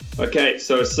damn it. Okay,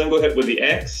 so a single hit with the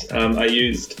axe. I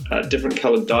used different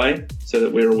coloured dye so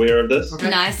that we're aware of this. Okay.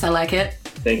 Nice, I like it.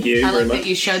 Thank you I very like much. that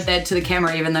you showed that to the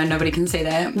camera even though nobody can see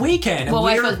that. We can. And Well,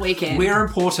 I we're, suppose we can. We're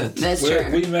important. That's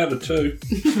true. We matter too.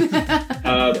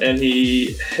 And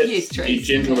he hits Yes, the Trace,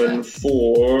 gentleman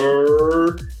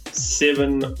for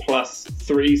 7 plus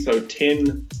 3, so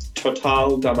 10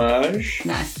 total damage.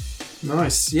 Nice.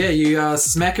 Nice. Yeah, you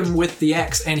smack him with the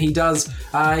axe, and he does.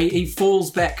 He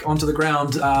falls back onto the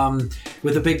ground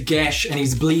with a big gash, and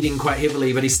he's bleeding quite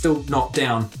heavily, but he's still knocked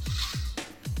down.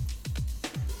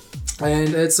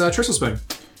 And it's Trestle Spoon.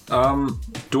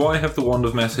 Do I have the Wand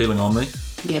of Mass Healing on me?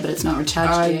 Yeah, but it's not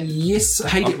recharged yet. Yes,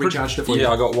 Hayden recharged it for you. Yeah,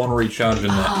 I got 1 recharge in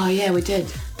that. Oh, yeah, we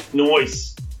did.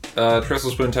 Nice. Trestle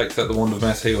Spoon takes out the Wand of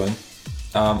Mass Healing.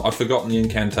 I've forgotten the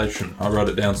incantation. I wrote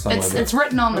it down somewhere. It's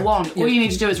written on the wand. All you need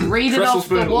to do is read it Trestle off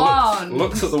the Spoon wand.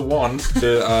 looks at the wand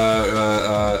to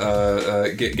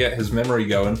get his memory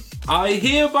going. I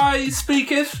hereby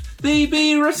speaketh thee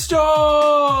be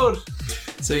restored.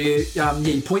 So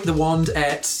you point the wand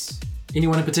at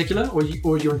anyone in particular, or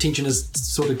your intention is to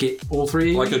sort of get all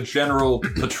 3? Like a general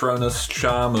Patronus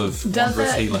charm of Does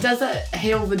wondrous healing. it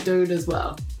heal the dude as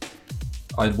well?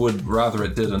 I would rather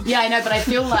it didn't. Yeah, I know, but I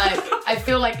feel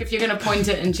like if you're going to point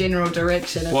it in general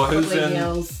direction, it Well, who's probably in?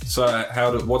 heals. So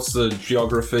what's the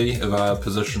geography of our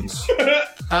positions?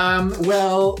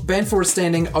 Well, Banfor is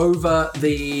standing over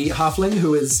the halfling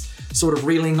who is sort of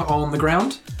reeling on the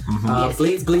ground,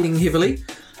 bleeding heavily.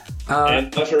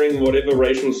 and uttering whatever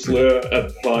racial slur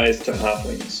applies to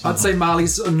halflings. I'd say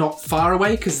Marley's not far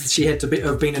away because she had to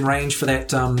have been in range for that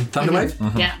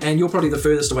Thunderwave. Yeah. And you're probably the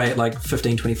furthest away at like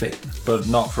 15, 20 feet. But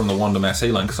not from the Wonder Mass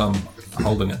healing, because I'm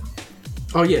holding it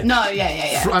Oh, yeah. No,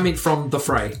 yeah. I mean, from the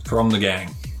fray. from the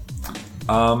gang.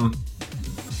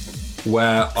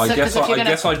 Where I So, guess 'cause if you're I gonna-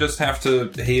 guess I just have to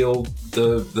heal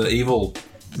the evil,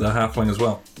 the halfling as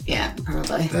well. Yeah,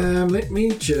 probably. Let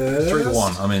me just... 3 to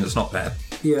 1. I mean, it's not bad.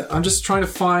 Yeah, I'm just trying to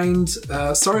find...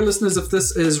 sorry, listeners, if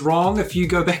this is wrong. If you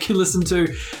go back and listen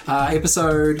to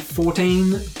episode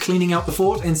 14, Cleaning Out the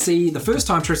Fort, and see the first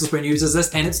time Trestle Spoon uses this,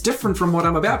 and it's different from what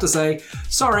I'm about to say,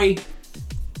 sorry,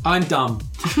 I'm dumb.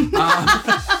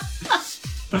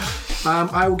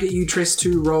 I will get you, Tress,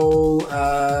 to roll...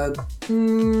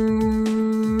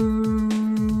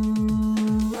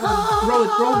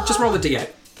 just roll a D8.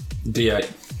 D8.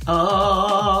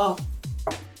 Oh.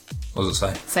 What does it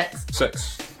say? 6.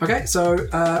 6. Okay, so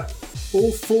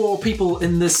all 4 people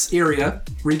in this area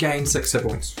regain 6 hit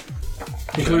points,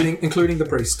 including the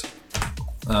priest.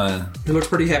 He looks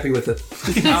pretty happy with it.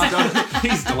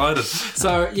 He's delighted.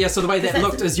 So the way that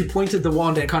looked is you pointed the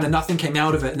wand and kind of nothing came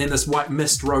out of it, and then this white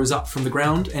mist rose up from the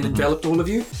ground and enveloped all of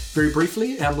you very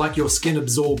briefly, and like your skin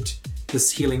absorbed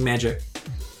this healing magic.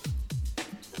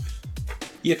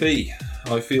 Yippee!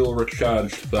 I feel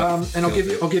recharged. But And I'll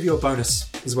give you a bonus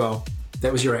as well.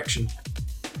 That was your action.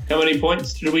 How many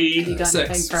points did You we... got 6.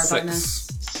 anything for a bonus?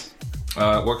 6.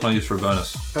 What can I use for a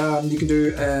bonus? You can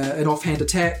do an offhand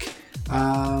attack. Could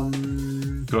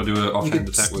I do an offhand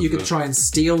attack with You could try and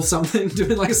steal something,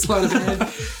 doing like a sleight of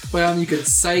hand. You could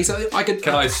say something.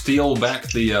 Can I steal back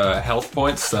the health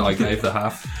points that I gave the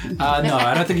half? No,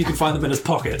 I don't think you can find them in his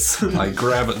pockets. I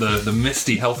grab at the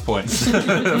misty health points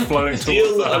floating towards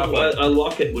Steal the halfway. a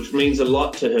locket, which means a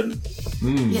lot to him.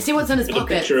 Yeah, see what's in his A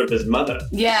pocket. picture of his mother.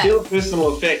 Yeah. Steal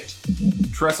personal effect.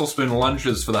 Trestle Spoon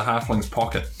lunges for the halfling's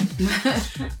pocket.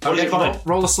 What does he find?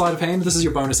 Roll a sleight of hand. This is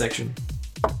your bonus action.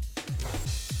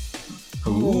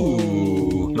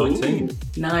 Ooh, 19.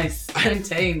 Nice.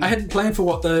 19. I hadn't planned for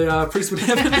what the priest would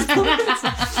have in his pockets.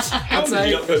 How did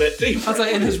you not go that deep? I'd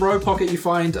say in his robe pocket you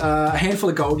find a handful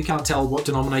of gold. You can't tell what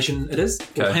denomination it is. Or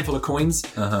a Okay. handful of coins.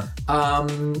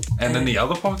 And in the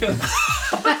other pocket?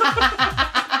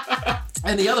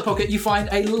 In the other pocket you find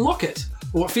a locket.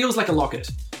 Or what feels like a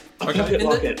locket. Okay.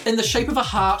 In the shape of a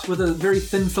heart with a very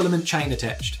thin filament chain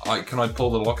attached. Can I pull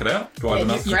the locket out? Do I have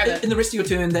Yeah, enough? Grab it. In the rest of your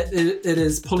turn, that it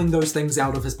is pulling those things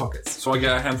out of his pockets. So I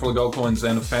get a handful of gold coins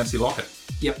and a fancy locket.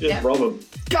 Yep. Just rob him.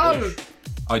 Go!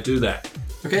 I do that.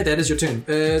 Okay, that is your turn.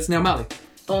 It's now Marley.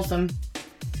 Awesome.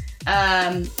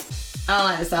 I don't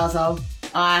like this asshole.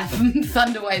 I'm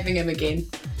thunder waving him again.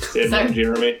 Said Mum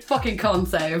Jeremy. Fucking con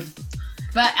save.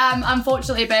 But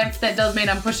unfortunately, Bamf, that does mean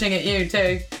I'm pushing at you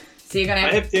too. So you're gonna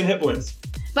I have 10 hit points.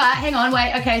 But hang on,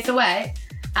 wait, okay, so wait.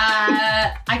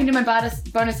 I can do my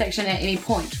bonus action at any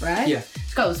point, right? Yeah.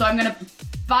 Cool, so I'm gonna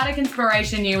Bardic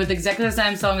Inspiration you with exactly the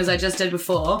same song as I just did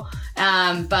before.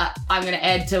 But I'm gonna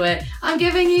add to it, I'm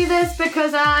giving you this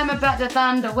because I'm about to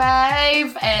thunder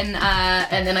wave, and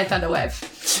then I thunder wave.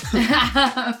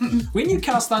 When you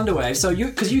cast Thunderwave,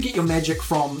 because you get your magic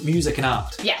from music and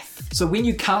art. Yes. So when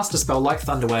you cast a spell like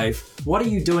Thunderwave, what are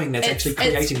you doing that's actually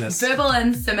creating it's this? verbal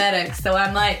and somatic, so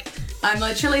I'm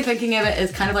literally thinking of it as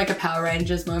kind of like a Power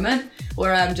Rangers moment,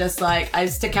 where I'm just like, I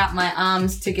stick out my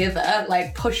arms together,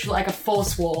 like push like a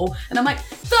force wall, and I'm like,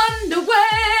 thunder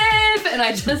wave, and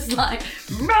I just like,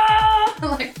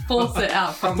 like force it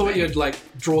out I from thought me. you'd like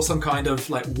draw some kind of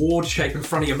like ward shape in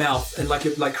front of your mouth and like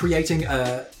you're like creating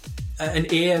an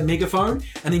air megaphone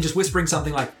and then just whispering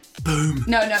something like boom.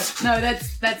 No, that's I thought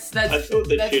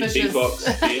that that's you'd vicious.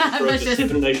 beatbox the Emperor of the Vicious.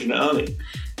 Seven Nation Army.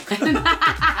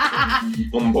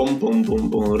 Boom, boom, boom, boom,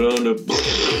 boom, dun, dun,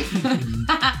 boom.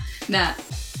 Nah.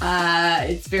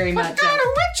 It's very much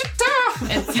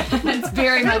it's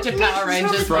very much a Power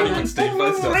Rangers Friday when moment. Steve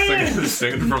Blaze starts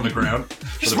singing from the ground.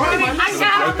 He's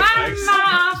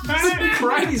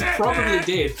probably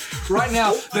dead. Right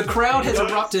now, the crowd has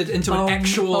erupted into an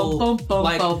actual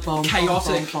like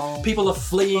chaotic. People are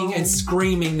fleeing and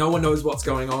screaming. No one knows what's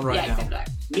going on right Yeah, now.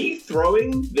 exactly. Me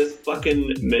throwing this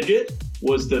fucking midget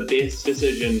was the best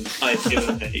decision I've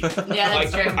ever made. Yeah,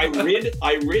 that's true.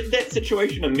 I read that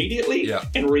situation immediately Yeah.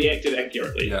 and reacted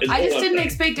accurately. Yeah. is I all just I'm didn't saying.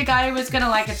 expect a guy who was gonna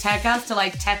like attack us to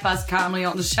like tap us calmly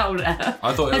on the shoulder.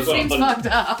 I thought it That was seems fucked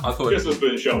up. I thought Just it was was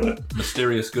Spoon's shoulder.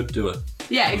 mysterious good doer.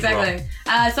 Yeah, exactly.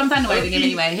 So I'm thunder waving him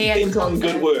anyway. He had Think on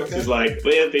concept. good works is like,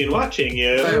 we have been watching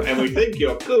you and we think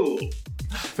you're cool.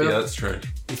 Yeah, that's true.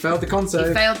 You failed the con He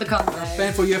save. failed the con save.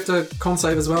 Banfor, you have to con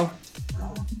save as well.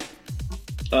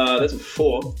 That's a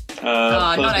 4.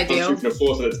 not plus the ideal. Constitution of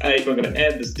Force, so that's 8. I'm going to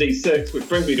add this D6, which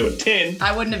brings me to a 10.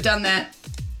 I wouldn't have done that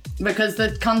because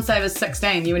the con save is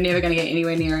 16. You were never going to get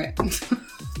anywhere near it.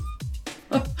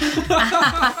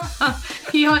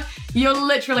 You're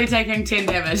literally taking 10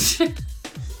 damage.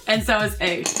 And so is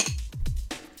he.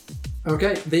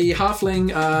 Okay, the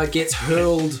halfling gets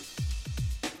hurled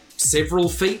several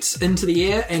feet into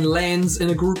the air and lands in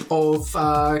a group of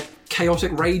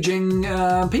chaotic, raging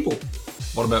people.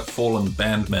 What about fallen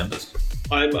band members?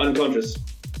 I'm unconscious.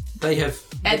 They have...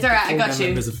 It's alright, I got band you.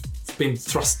 members have been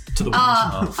thrust to the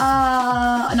wind.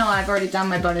 No, I've already done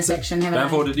my bonus action, haven't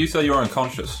Banfor, I? did you say you were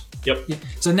unconscious? Yep.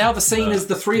 So now the scene is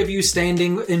the three of you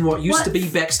standing in what used to be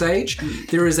backstage.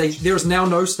 There is now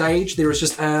no stage. There is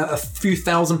just a few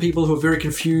thousand people who are very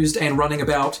confused and running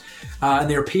about, and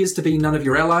there appears to be none of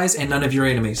your allies and none of your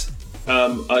enemies.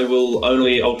 I will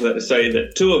only alter that to say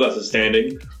that 2 of us are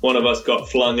standing. One of us got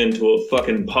flung into a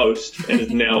fucking post and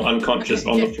is now unconscious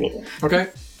on the floor. Okay.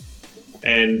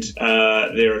 And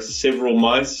there are several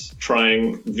mice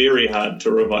trying very hard to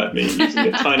revive me using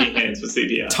their tiny hands for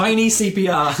CPR. Tiny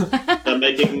CPR. They're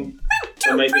making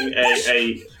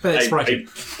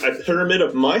a pyramid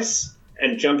of mice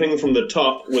and jumping from the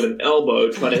top with an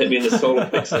elbow trying to hit me in the solar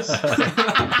plexus.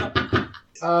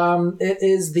 It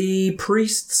is the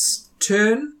priest's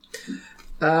turn.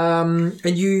 And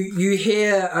you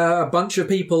hear a bunch of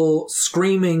people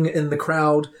screaming in the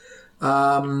crowd.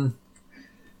 And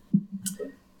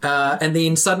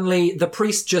then suddenly the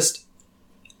priest just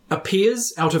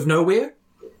appears out of nowhere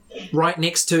right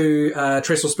next to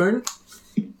Trestle Spoon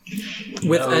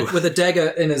with a dagger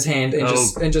in his hand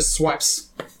and just swipes.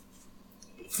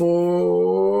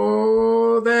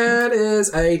 That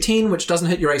is a 10, which doesn't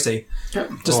hit your AC.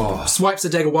 Just swipes the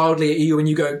dagger wildly at you, and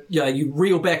you go, you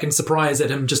reel back in surprise at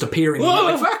him just appearing. And you're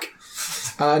like, fuck!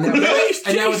 And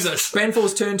now it's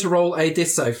Banfor's turn to roll a death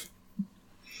save.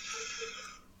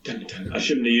 Damn it. I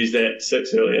shouldn't have used that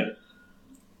 6 earlier.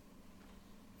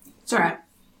 It's alright.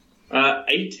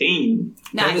 18.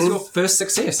 That is your Nice. first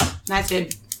success. Nice,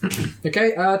 dude.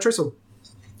 Okay, Trestle.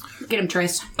 Get him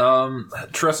traced.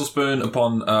 Trestle Spoon,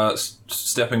 upon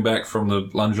stepping back from the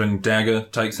lunging dagger,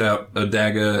 takes out a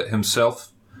dagger himself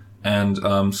and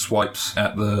swipes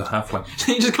at the halfling.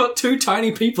 You just got 2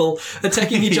 tiny people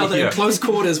attacking each other in close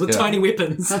quarters with tiny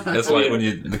weapons. It's like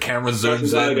when the camera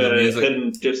zooms in and the music.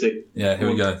 Hidden gypsy. Yeah, here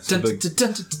we go. It's a big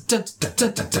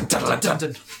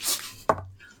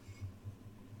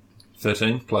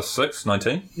 13 plus 6,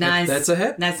 19. Nice. That's a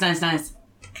hit. Nice.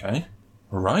 Okay.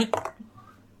 All right.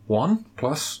 1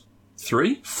 plus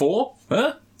 3, 4.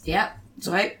 Huh? Yep.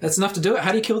 Sweet. That's enough to do it.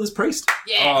 How do you kill this priest?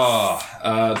 Yes.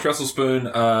 Trestle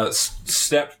Spoon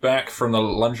stepped back from the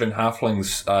lunging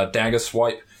halfling's dagger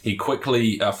swipe. He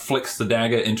quickly flicks the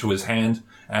dagger into his hand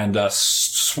and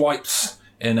swipes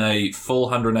in a full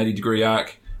 180-degree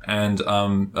arc and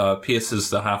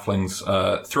pierces the halfling's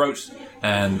throat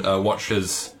and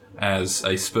watches as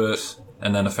a spurt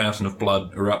and then a fountain of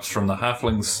blood erupts from the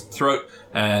halfling's throat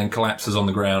and collapses on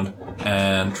the ground,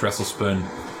 and Trestle Spoon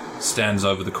stands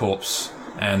over the corpse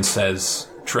and says,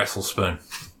 "Trestle Spoon."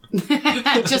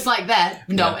 Just like that.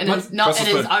 No, Yeah. not in Trestle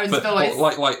his Spoon. own But voice.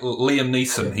 like Liam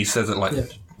Neeson, he says it like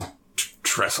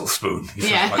Trestle Spoon. He says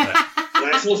Yeah. it like that.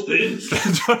 Trestle Spoon.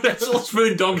 Trestle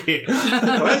Spoon donkey.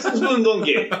 Trestle Spoon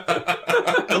donkey.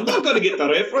 I'm not going to get the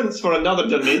reference for another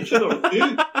dimension or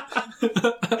 2.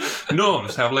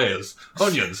 Gnomes have layers.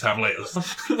 Onions have layers.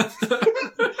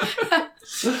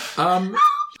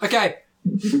 Okay.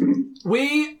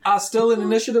 We are still in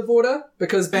initiative order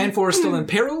because Banfor is still in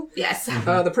peril. Yes.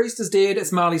 The priest is dead.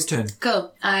 It's Marley's turn.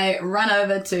 Cool. I run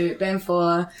over to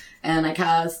Ben4 and I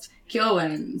cast Cure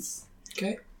Wounds.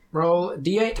 Okay. Roll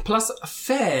D8 plus a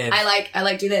fab. I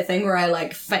like do that thing where I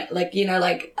like faint, like, you know,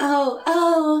 like,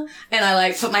 oh, and I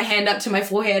like put my hand up to my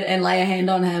forehead and lay a hand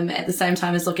on him at the same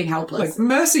time as looking helpless. Like,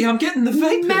 mercy, I'm getting the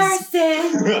vapors. Mercy!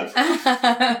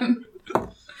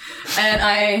 And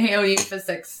I heal you for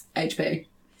 6 HP.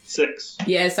 6.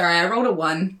 Yeah, sorry, I rolled a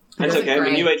 1. That's Wasn't okay. My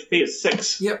great. new HP is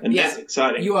 6. Yep. And Yeah. that's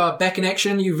exciting. You are back in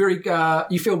action. You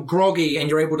you feel groggy and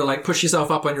you're able to like push yourself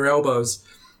up on your elbows.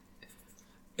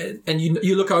 And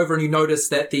you look over and you notice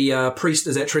that the priest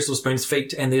is at Trestle Spoon's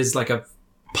feet and there's like a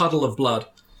puddle of blood.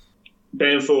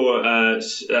 Banfor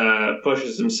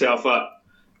pushes himself up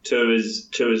to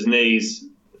his knees,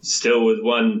 still with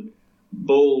one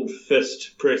bald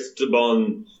fist pressed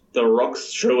upon the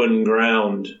rock-strewn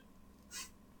ground.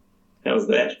 How's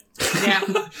that? Yeah.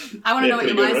 I want to know what your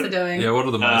pretty good, mice right? are doing. Yeah, what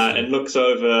are the mice? And looks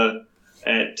over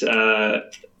at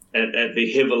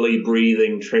the heavily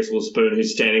breathing Trestle Spoon,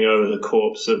 who's standing over the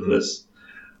corpse of this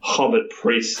hobbit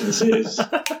priest, and says,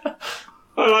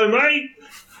 "Hello, mate.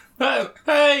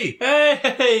 Hey!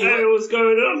 Hey, what's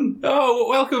going on? Oh,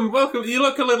 welcome. You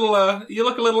look a little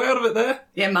out of it there.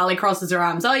 Yeah, Molly crosses her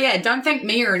arms. Oh yeah, don't thank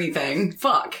me or anything.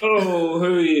 Fuck. Oh,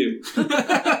 who are you?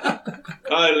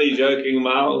 Only joking,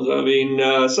 Miles. I mean,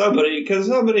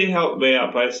 somebody help me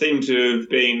up. I seem to have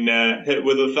been hit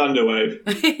with a thunder wave.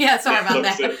 Yeah, sorry about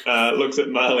that. Looks at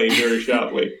Marley very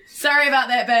sharply. Sorry about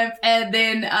that, Bamf. And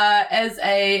then as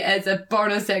a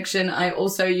bonus action, I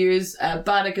also use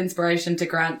Bardic Inspiration to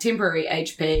grant temporary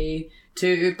HP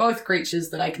to both creatures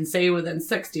that I can see within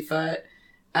 60 foot,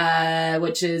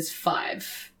 which is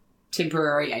 5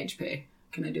 temporary HP.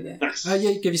 Can I do that? Nice.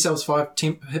 Yeah, give yourselves 5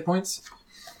 temp hit points.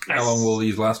 How long will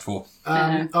these last for? For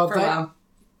a while.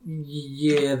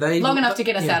 Yeah, they Long enough to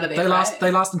get us out of there, They last. right?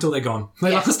 They last until they're gone.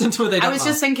 They last until they. I don't was last.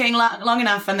 just thinking long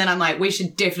enough, and then I'm like, we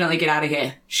should definitely get out of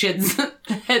here. Shit's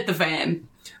hit the fan.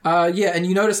 Yeah, and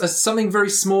you notice something very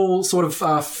small sort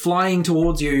of flying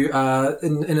towards you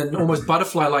in an almost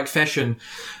butterfly-like fashion,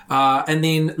 and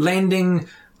then landing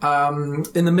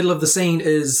in the middle of the scene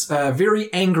is a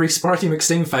very angry Sparty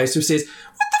McSteamface who says,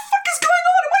 "What the fuck is going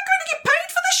on? Am I going to get paid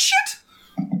for this shit?"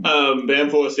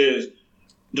 Bamfor says,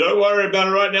 "Don't worry about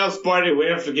it right now, Spidey. We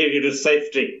have to get you to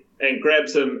safety." And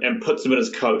grabs him and puts him in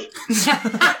his coat. Can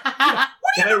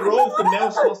I roll for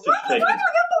mouse hostage taking?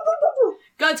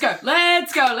 Let's go.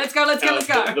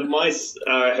 The mice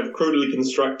have crudely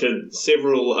constructed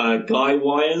several guy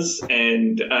wires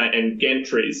and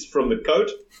gantries from the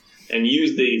coat and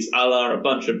use these a la a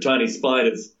bunch of tiny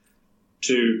spiders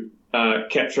to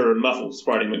capture and muffle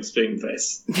Spidey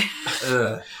McSteamface.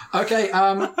 Okay,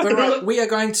 we are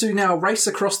going to now race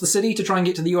across the city to try and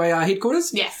get to the UAR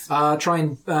headquarters. Yes. Try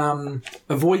and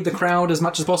avoid the crowd as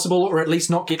much as possible, or at least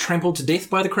not get trampled to death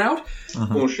by the crowd.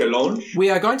 Or challenge. We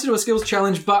are going to do a skills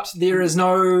challenge, but there is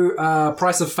no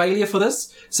price of failure for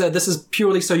this. So this is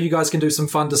purely so you guys can do some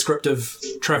fun descriptive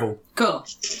travel. Cool.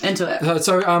 Into it.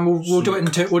 We'll do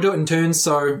it in turns.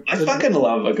 So I fucking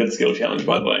love a good skill challenge,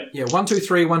 by the way. yeah, 1, 2,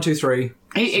 3, 1, 2, 3.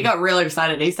 He got really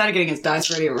excited. He started getting his dice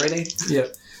ready already. Yeah.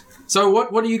 So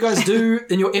what do you guys do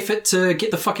in your effort to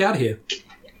get the fuck out of here?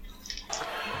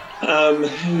 I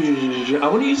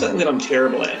want to use something that I'm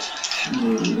terrible at.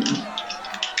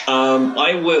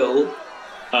 I will,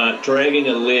 dragging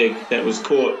a leg that was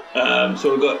caught,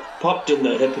 sort of got popped in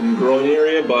the hip and groin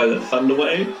area by the thunder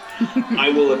wave. I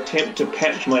will attempt to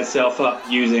patch myself up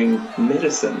using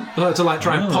medicine. To like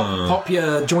try and pop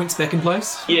your joints back in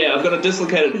place? Yeah, I've got a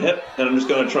dislocated hip, and I'm just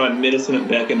going to try and medicine it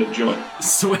back into joint.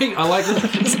 Sweet, I like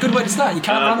that. It's a good way to start. You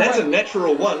can't run That's away. a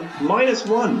natural 1,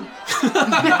 -1.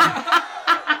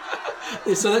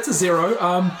 Yeah, so that's a 0.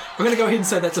 I'm going to go ahead and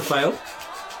say that's a fail.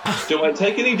 Do I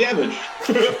take any damage?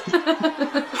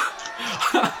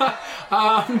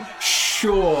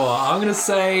 Sure. I'm going to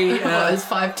say... It's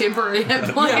 5 temporary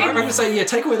hit points. yeah, I'm going to say,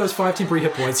 take away those 5 temporary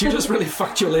hit points. You just really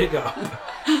fucked your leg up.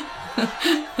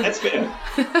 That's fair.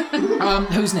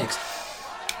 Who's next?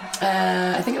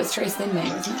 I think it was Trace then me,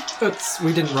 wasn't it?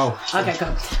 We didn't roll. Okay,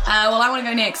 cool. Well, I want to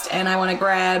go next, and I want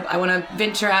to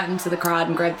venture out into the crowd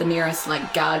and grab the nearest,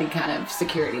 like, guardy kind of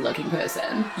security-looking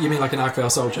person. You mean like an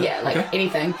Arkvale soldier? Yeah, like okay.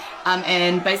 anything.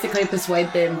 And basically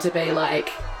persuade them to be,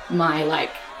 like, my, like,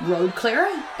 road clearer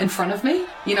in front of me.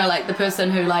 You know, like the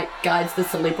person who, like, guides the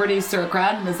celebrities through a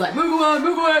crowd and is like, move away,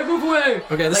 move away, move away.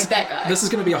 Okay, like that guy. This is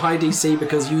going to be a high DC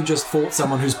because you just fought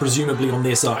someone who's presumably on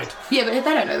their side. Yeah, but they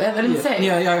don't know that. They didn't say.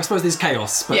 Yeah, I suppose there's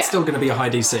chaos, but it's still going to be a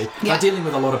high DC. Yeah. I'm dealing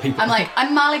with a lot of people. I'm like,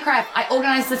 I'm Marley Craft. I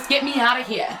organised this. Get me out of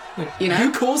here. You know?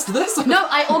 Who caused this? No,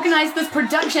 I organised this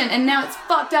production, and now it's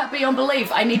fucked up beyond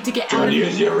belief. I need to get out of here.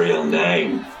 Use your real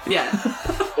name. Yeah.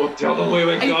 Or tell them where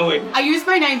we're going. I use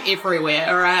my name everywhere,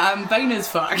 alright? I'm vain as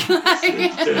fuck.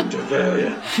 Doomed to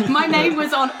failure. My name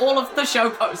was on all of the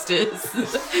show posters.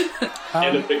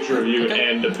 And a picture of you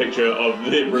and a picture of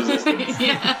the resistance.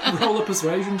 Yeah. Roll a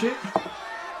persuasion check.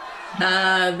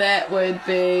 That would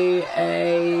be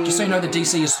a... Just so you know, the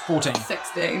DC is 14.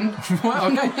 16.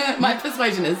 Well, okay. My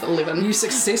persuasion is 11. You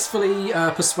successfully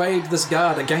persuade this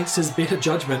guard against his better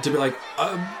judgment to be like,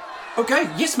 okay,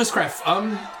 yes, Miss Craft,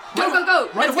 Go,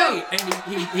 right let's away. go. And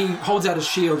he holds out his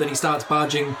shield and he starts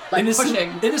barging Like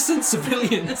pushing. innocent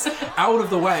civilians out of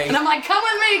the way, And I'm like, come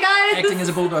with me, guys. acting as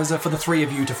a bulldozer for the 3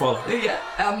 of you to follow. Yeah,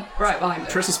 right behind it.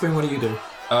 Trestle Spoon, what do you do?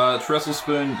 Trestle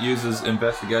Spoon uses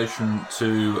investigation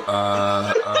to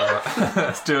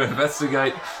to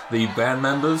investigate the band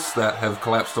members that have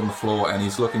collapsed on the floor, and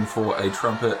he's looking for a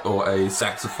trumpet or a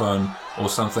saxophone or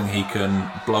something he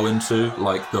can blow into,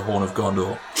 like the Horn of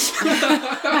Gondor.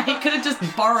 He could have just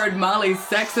borrowed Marley's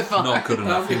saxophone. Not good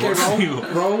enough. He Okay, wants to.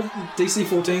 roll DC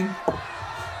 14.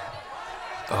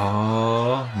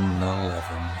 Oh, no,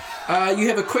 11. you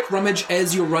have a quick rummage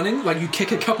as you're running. Like, you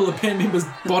kick a couple of band members'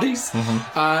 bodies,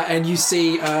 and you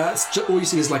see, all you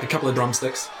see is like a couple of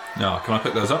drumsticks. No, can I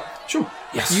pick those up? Sure.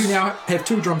 Yes. You now have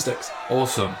 2 drumsticks.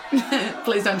 Awesome.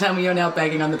 Please don't tell me you're now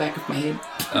banging on the back of my head.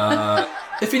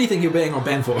 If anything, you're banging on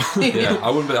Banfor. Yeah,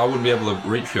 I wouldn't be able to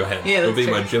reach your head. Yeah, it would that's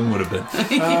be where true. Jim would have been.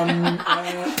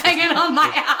 Banging on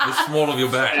my ass. The small of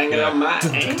your back. Hanging Yeah. on my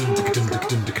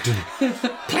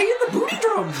Playing the booty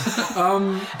drum.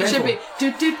 It should be.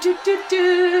 do, do, do, do,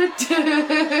 do,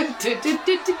 do, do,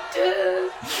 do, do,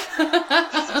 do.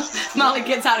 Marley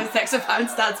gets out his saxophone,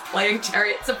 starts playing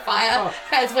Chariots of Fire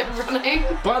as we're running.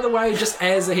 By the way, just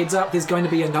as a heads up, there's going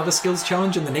to be another skills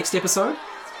challenge in the next episode.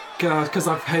 Because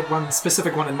I've had one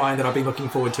specific one in mind that I've been looking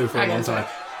forward to for a Okay, long sorry.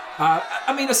 time.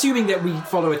 I mean, assuming that we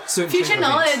follow a certain Future chain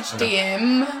of events. knowledge,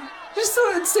 DM. Just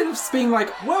instead of being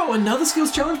like, whoa, another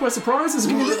skills challenge by surprise is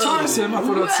going to be a bit tiresome, I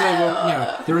thought I'd say,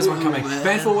 well, there is one coming.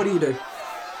 Banfor, what do you do?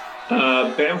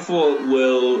 Banfor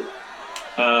will.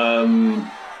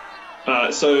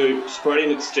 So Spidey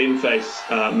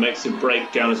McSteamface makes a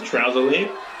break down his trouser leg,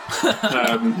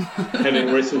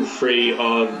 having wrestled free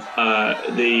of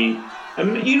the.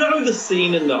 You know the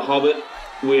scene in The Hobbit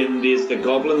when there's the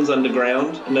goblins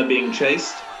underground and they're being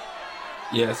chased?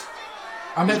 Yes.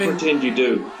 I'm Just having pretend you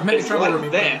do. I'm having It's trouble like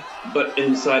remembering. that, but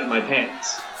inside my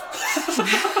pants.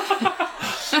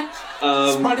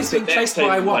 Spidey's so being that chased takes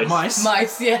by what, place.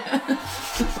 mice? Mice,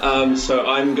 yeah. So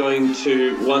I'm going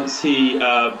to, once he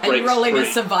Are breaks you rolling free,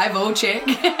 a survival check?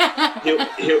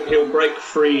 he'll break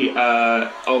free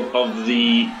of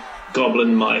the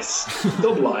goblin mice,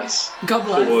 goblice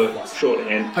Goblin. for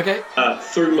shorthand, Okay.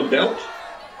 through my belt,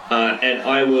 and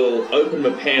I will open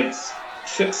my pants,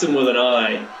 fix him with an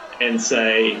eye, and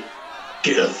say,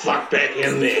 "Get the fuck back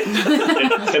in there,"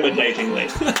 intimidatingly.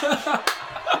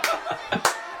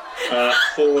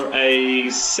 For a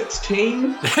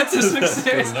 16. That's a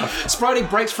success. Spidey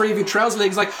breaks free of your trouser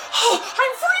legs, like, oh,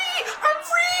 I'm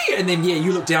free! And then,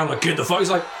 you look down, like, get the fuck. He's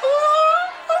like, oh,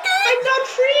 okay. I'm not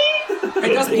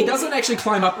free! He doesn't actually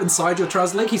climb up inside your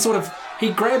trouser leg. He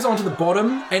grabs onto the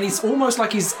bottom, and he's almost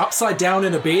like he's upside down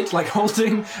in a bed, like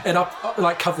holding it up,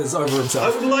 like covers over I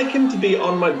himself. would like him to be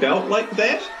on my belt like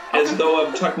that, as though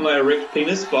I've tucked my erect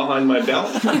penis behind my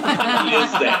belt. He is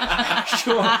that.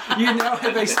 Sure, you now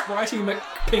have a Spidey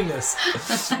McPenis.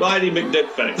 Spidey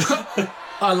McDickface.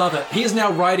 I love it. He is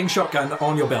now riding shotgun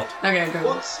on your belt. Okay,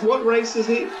 go. What race is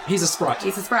he? He's a sprite.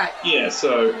 He's a sprite. Yeah,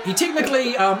 so He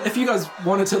technically, if you guys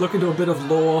wanted to look into a bit of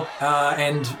lore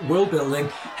and world building,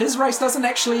 his race doesn't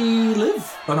actually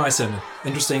live on Ison,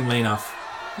 interestingly enough.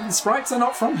 Sprites are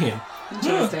not from here,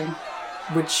 Interesting.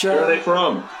 which, where are they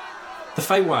from? the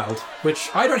Feywild, which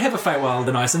I don't have a Feywild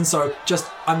in Ison, so just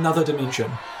another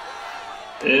dimension.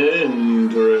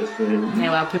 Interesting.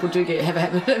 Yeah, well, people do have a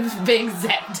habit of being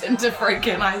zapped into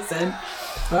freaking Ison.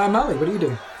 Marley, what are you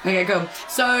doing? Okay, cool.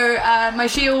 So, my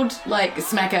shield,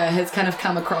 smacker has kind of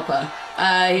come a cropper.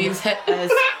 He's hit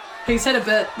a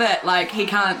bit that, he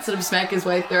can't sort of smack his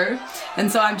way through.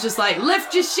 And so I'm just like,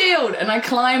 lift your shield! And I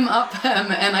climb up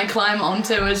him, and I climb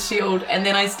onto his shield, and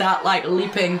then I start,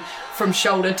 leaping from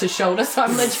shoulder to shoulder. So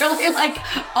I'm literally,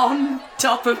 on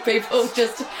top of people,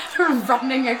 just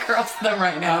running across them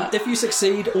right now. If you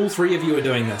succeed, all 3 of you are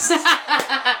doing this.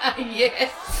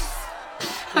 Yes.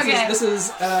 Okay. This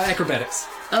is acrobatics.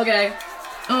 Okay.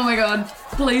 Oh my god.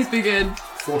 Please be good.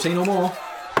 14 or more.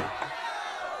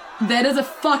 That is a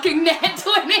fucking nat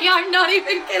 20. I'm not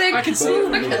even kidding. I can see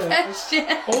it. Look at that shit.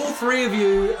 All 3 of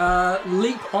you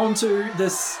leap onto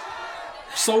this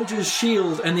soldier's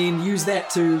shield and then use that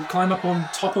to climb up on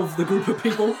top of the group of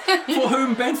people for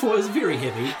whom Banfor is very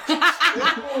heavy.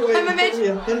 I'm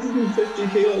imagining- 150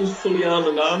 kilos fully armed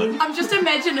and armored. I'm just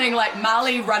imagining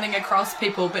Marley running across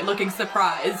people but looking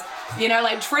surprised. You know,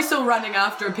 Tristle running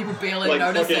after and people barely Like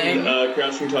noticing. fucking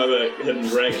Crouching Tiger, Hidden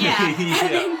Dragon.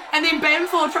 Yeah. And then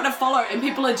Banfor trying to follow and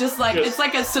people are just it's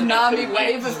like a tsunami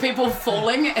wave of people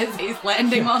falling as he's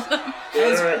landing on them.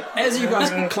 As you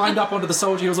guys climbed up onto the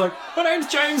soldier, he was like, "My name's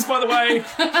James, by the way."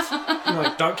 You're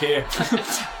like, "Don't care."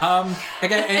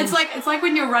 Okay, and It's like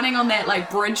when you're running on that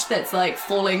bridge that's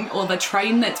falling, or the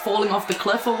train that's falling off the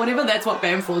cliff or whatever. That's what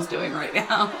Banfor's doing right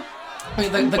now. I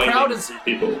mean, the crowd is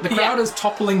people. the crowd is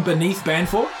toppling beneath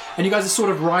Banfor, and you guys are sort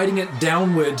of riding it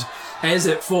downward as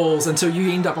it falls until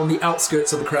you end up on the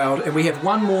outskirts of the crowd. And we have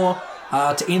one more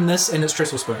to end this, and it's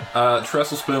Trestle Spoon.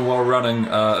 Trestle Spoon, while running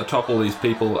atop all these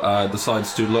people,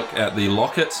 decides to look at the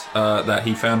locket that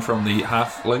he found from the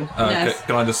halfling. Yes.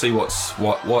 Can I just see what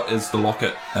is the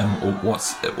locket and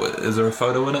is there a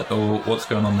photo in it or what's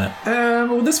going on there?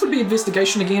 Well, this would be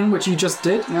investigation again, which you just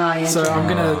did. Oh, yeah, So true. I'm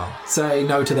going to say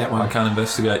no to that I one. can't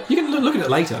investigate. You can look at it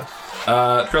later.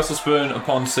 Trestle Spoon,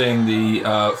 upon seeing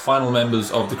the final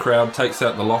members of the crowd, takes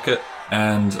out the locket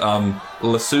and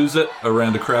lassoes it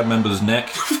around a crowd member's neck,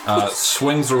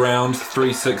 swings around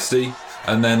 360,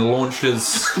 and then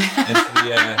launches into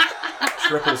the air,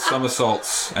 triple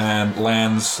somersaults, and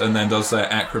lands, and then does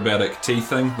that acrobatic T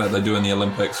thing that they do in the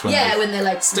Olympics when they when they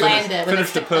land it.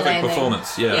 finish the perfect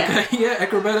performance. Yeah. Yeah,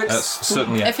 acrobatics. That's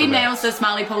certainly If he acrobatic. nails this,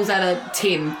 Marley pulls out a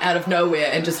 10 out of nowhere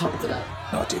and just holds it up.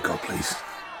 Oh dear God, please.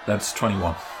 That's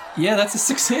 21. Yeah, that's a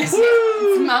success.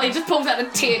 Marley just pulls out a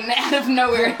 10 out of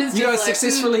nowhere. It's You guys just like,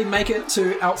 successfully make it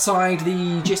to outside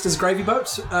the Jester's gravy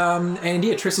boat, and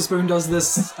yeah, Trestle Spoon does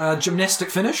this gymnastic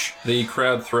finish. The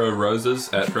crowd throw roses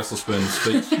at Trestle Spoon's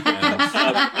feet.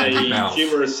 And A Mouth.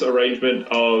 humorous arrangement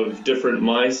of different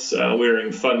mice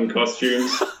wearing fun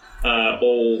costumes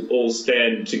all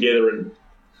stand together and.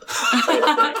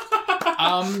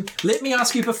 Let me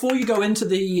ask you, before you go into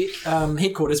the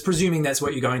headquarters, presuming that's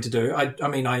what you're going to do, I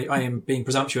mean, I am being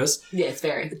presumptuous, Yes,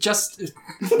 very. just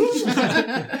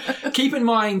keep in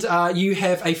mind you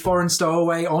have a foreign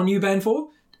stowaway on you, Banfor,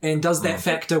 and does that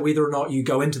factor whether or not you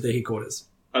go into the headquarters?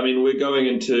 I mean, we're going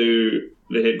into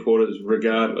the headquarters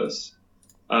regardless,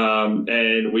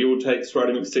 and we will take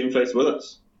Spridey McSteamface with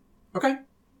us, Okay.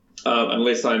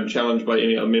 unless I'm challenged by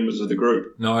any other members of the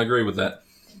group. No, I agree with that.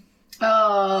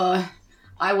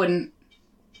 I wouldn't.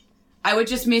 I would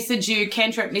just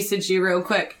cantrip message you real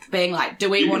quick, being like, do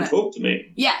we You want can to... talk to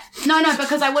me. Yeah. No,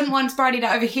 because I wouldn't want Spridey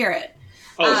to overhear it.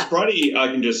 Oh, Spridey,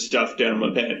 I can just stuff down my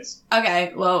pants.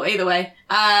 Okay, well, either way.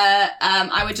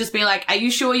 I would just be like, are you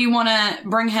sure you want to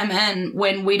bring him in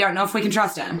when we don't know if we can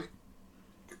trust him?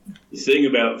 The thing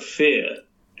about fear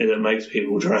is it makes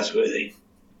people trustworthy.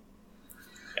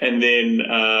 And then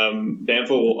Banfor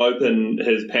will open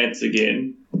his pants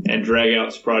again and drag out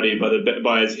Spridey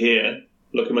by his hair,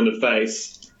 look him in the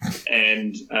face,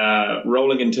 and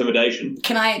rolling intimidation.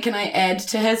 Can I add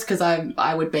to his? Because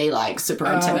I would be like super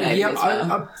intimidated as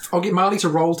well. I'll get Marley to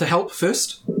roll to help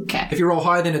first. Okay. If you roll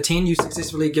higher than a 10, you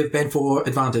successfully give Banfor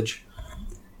advantage.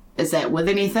 Is that with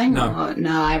anything? No. Or-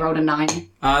 no, I rolled a 9.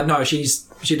 No, she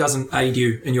doesn't aid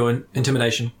you in your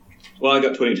intimidation. Well, I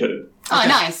got 22. Oh,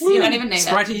 nice. You don't even need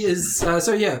that. Spritey is,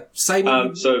 say...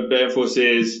 So Banfor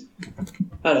says,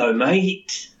 "Hello,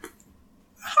 mate.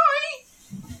 Hi!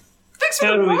 Thanks for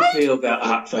How the do we ride. feel about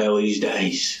Hartvale these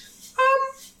days?"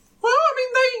 Well, I mean,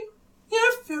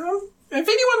 if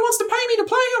anyone wants to pay me to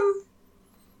play, I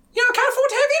can't afford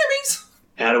to have enemies.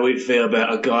 How do we feel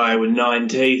about a guy with 9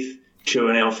 teeth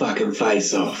chewing our fucking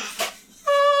face off?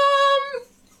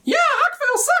 Yeah,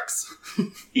 Hartvale sucks.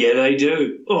 Yeah, they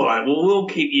do. All right, well, we'll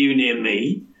keep you near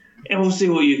me, and we'll see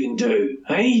what you can do,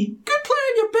 hey? Good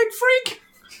plan, you big freak.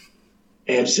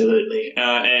 Absolutely.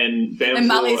 And Banfor And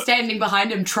Marley's standing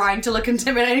behind him trying to look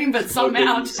intimidating, but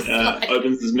somehow opens, just like...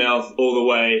 opens his mouth all the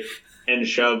way and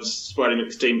shoves Spidey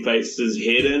McSteamface's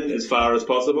head in as far as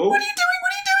possible. What are you doing?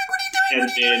 And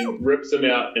then rips him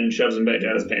out and shoves him back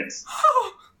down his pants.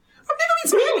 Oh, I've never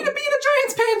been so happy to be in a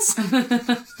giant's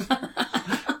pants.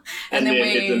 And then then we-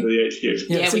 heads into the HQ.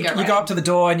 Yeah, so we go you right. go up to the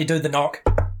door and you do the knock.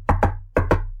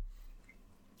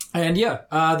 And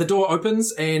the door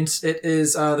opens and it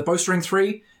is the Bowstring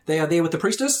 3. They are there with the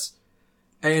priestess.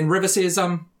 And River says,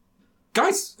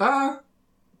 guys,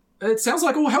 it sounds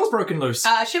like all hell's broken loose.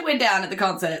 shit went down at the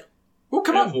concert. Oh,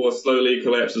 come on. Banfor slowly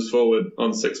collapses forward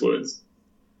on 6 words.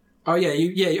 Oh,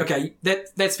 yeah, okay.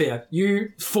 That's fair.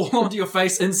 You fall onto your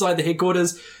face inside the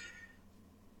headquarters.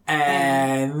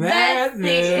 And That's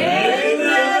the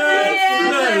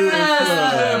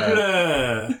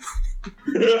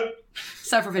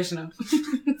So professional.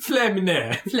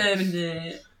 Flamine.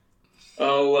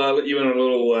 I'll let you in on a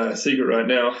little secret right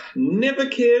now. Never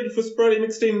cared for Spidey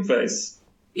McSteamface.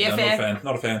 Yeah, No, fair.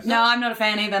 not a fan. No, I'm not a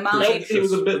fan either. Marley, He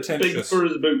was a bit big Pretentious. for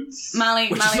his boots. Marley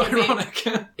Which is would be, ironic.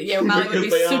 Marley would be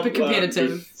Because they super are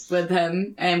competitive with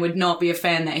him and would not be a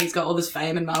fan that he's got all this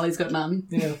fame and Marley's got none.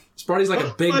 Yeah. Spidey's like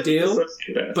a big deal,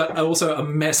 but also a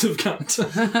massive cunt.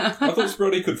 I thought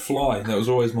Spidey could fly. That was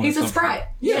always my He's a assumption. sprite.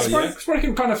 Yeah, Oh, yeah? Spidey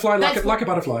can kind of fly like That's- a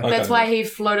butterfly. Okay. That's why he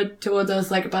floated towards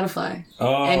us like a butterfly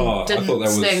Oh, and I thought didn't that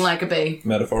was sting like a bee.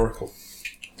 metaphorical.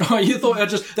 Oh, you thought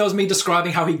that was me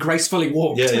describing how he gracefully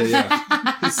walked.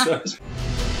 Yeah. So-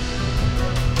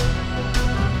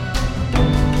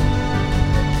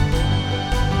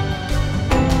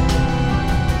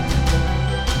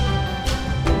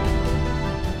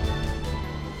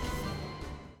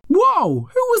 Whoa!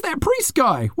 Who was that priest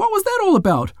guy? What was that all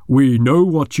about? We know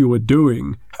what you are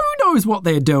doing. Who knows what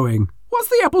they're doing? What's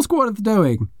the Apple Squad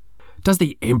doing? Does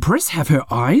the Empress have her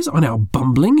eyes on our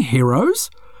bumbling heroes?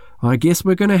 I guess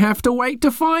we're going to have to wait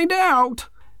to find out.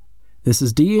 This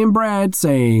is DM Brad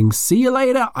saying, see you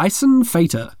later, Ison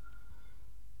Fater.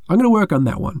 I'm going to work on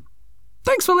that one.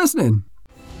 Thanks for listening.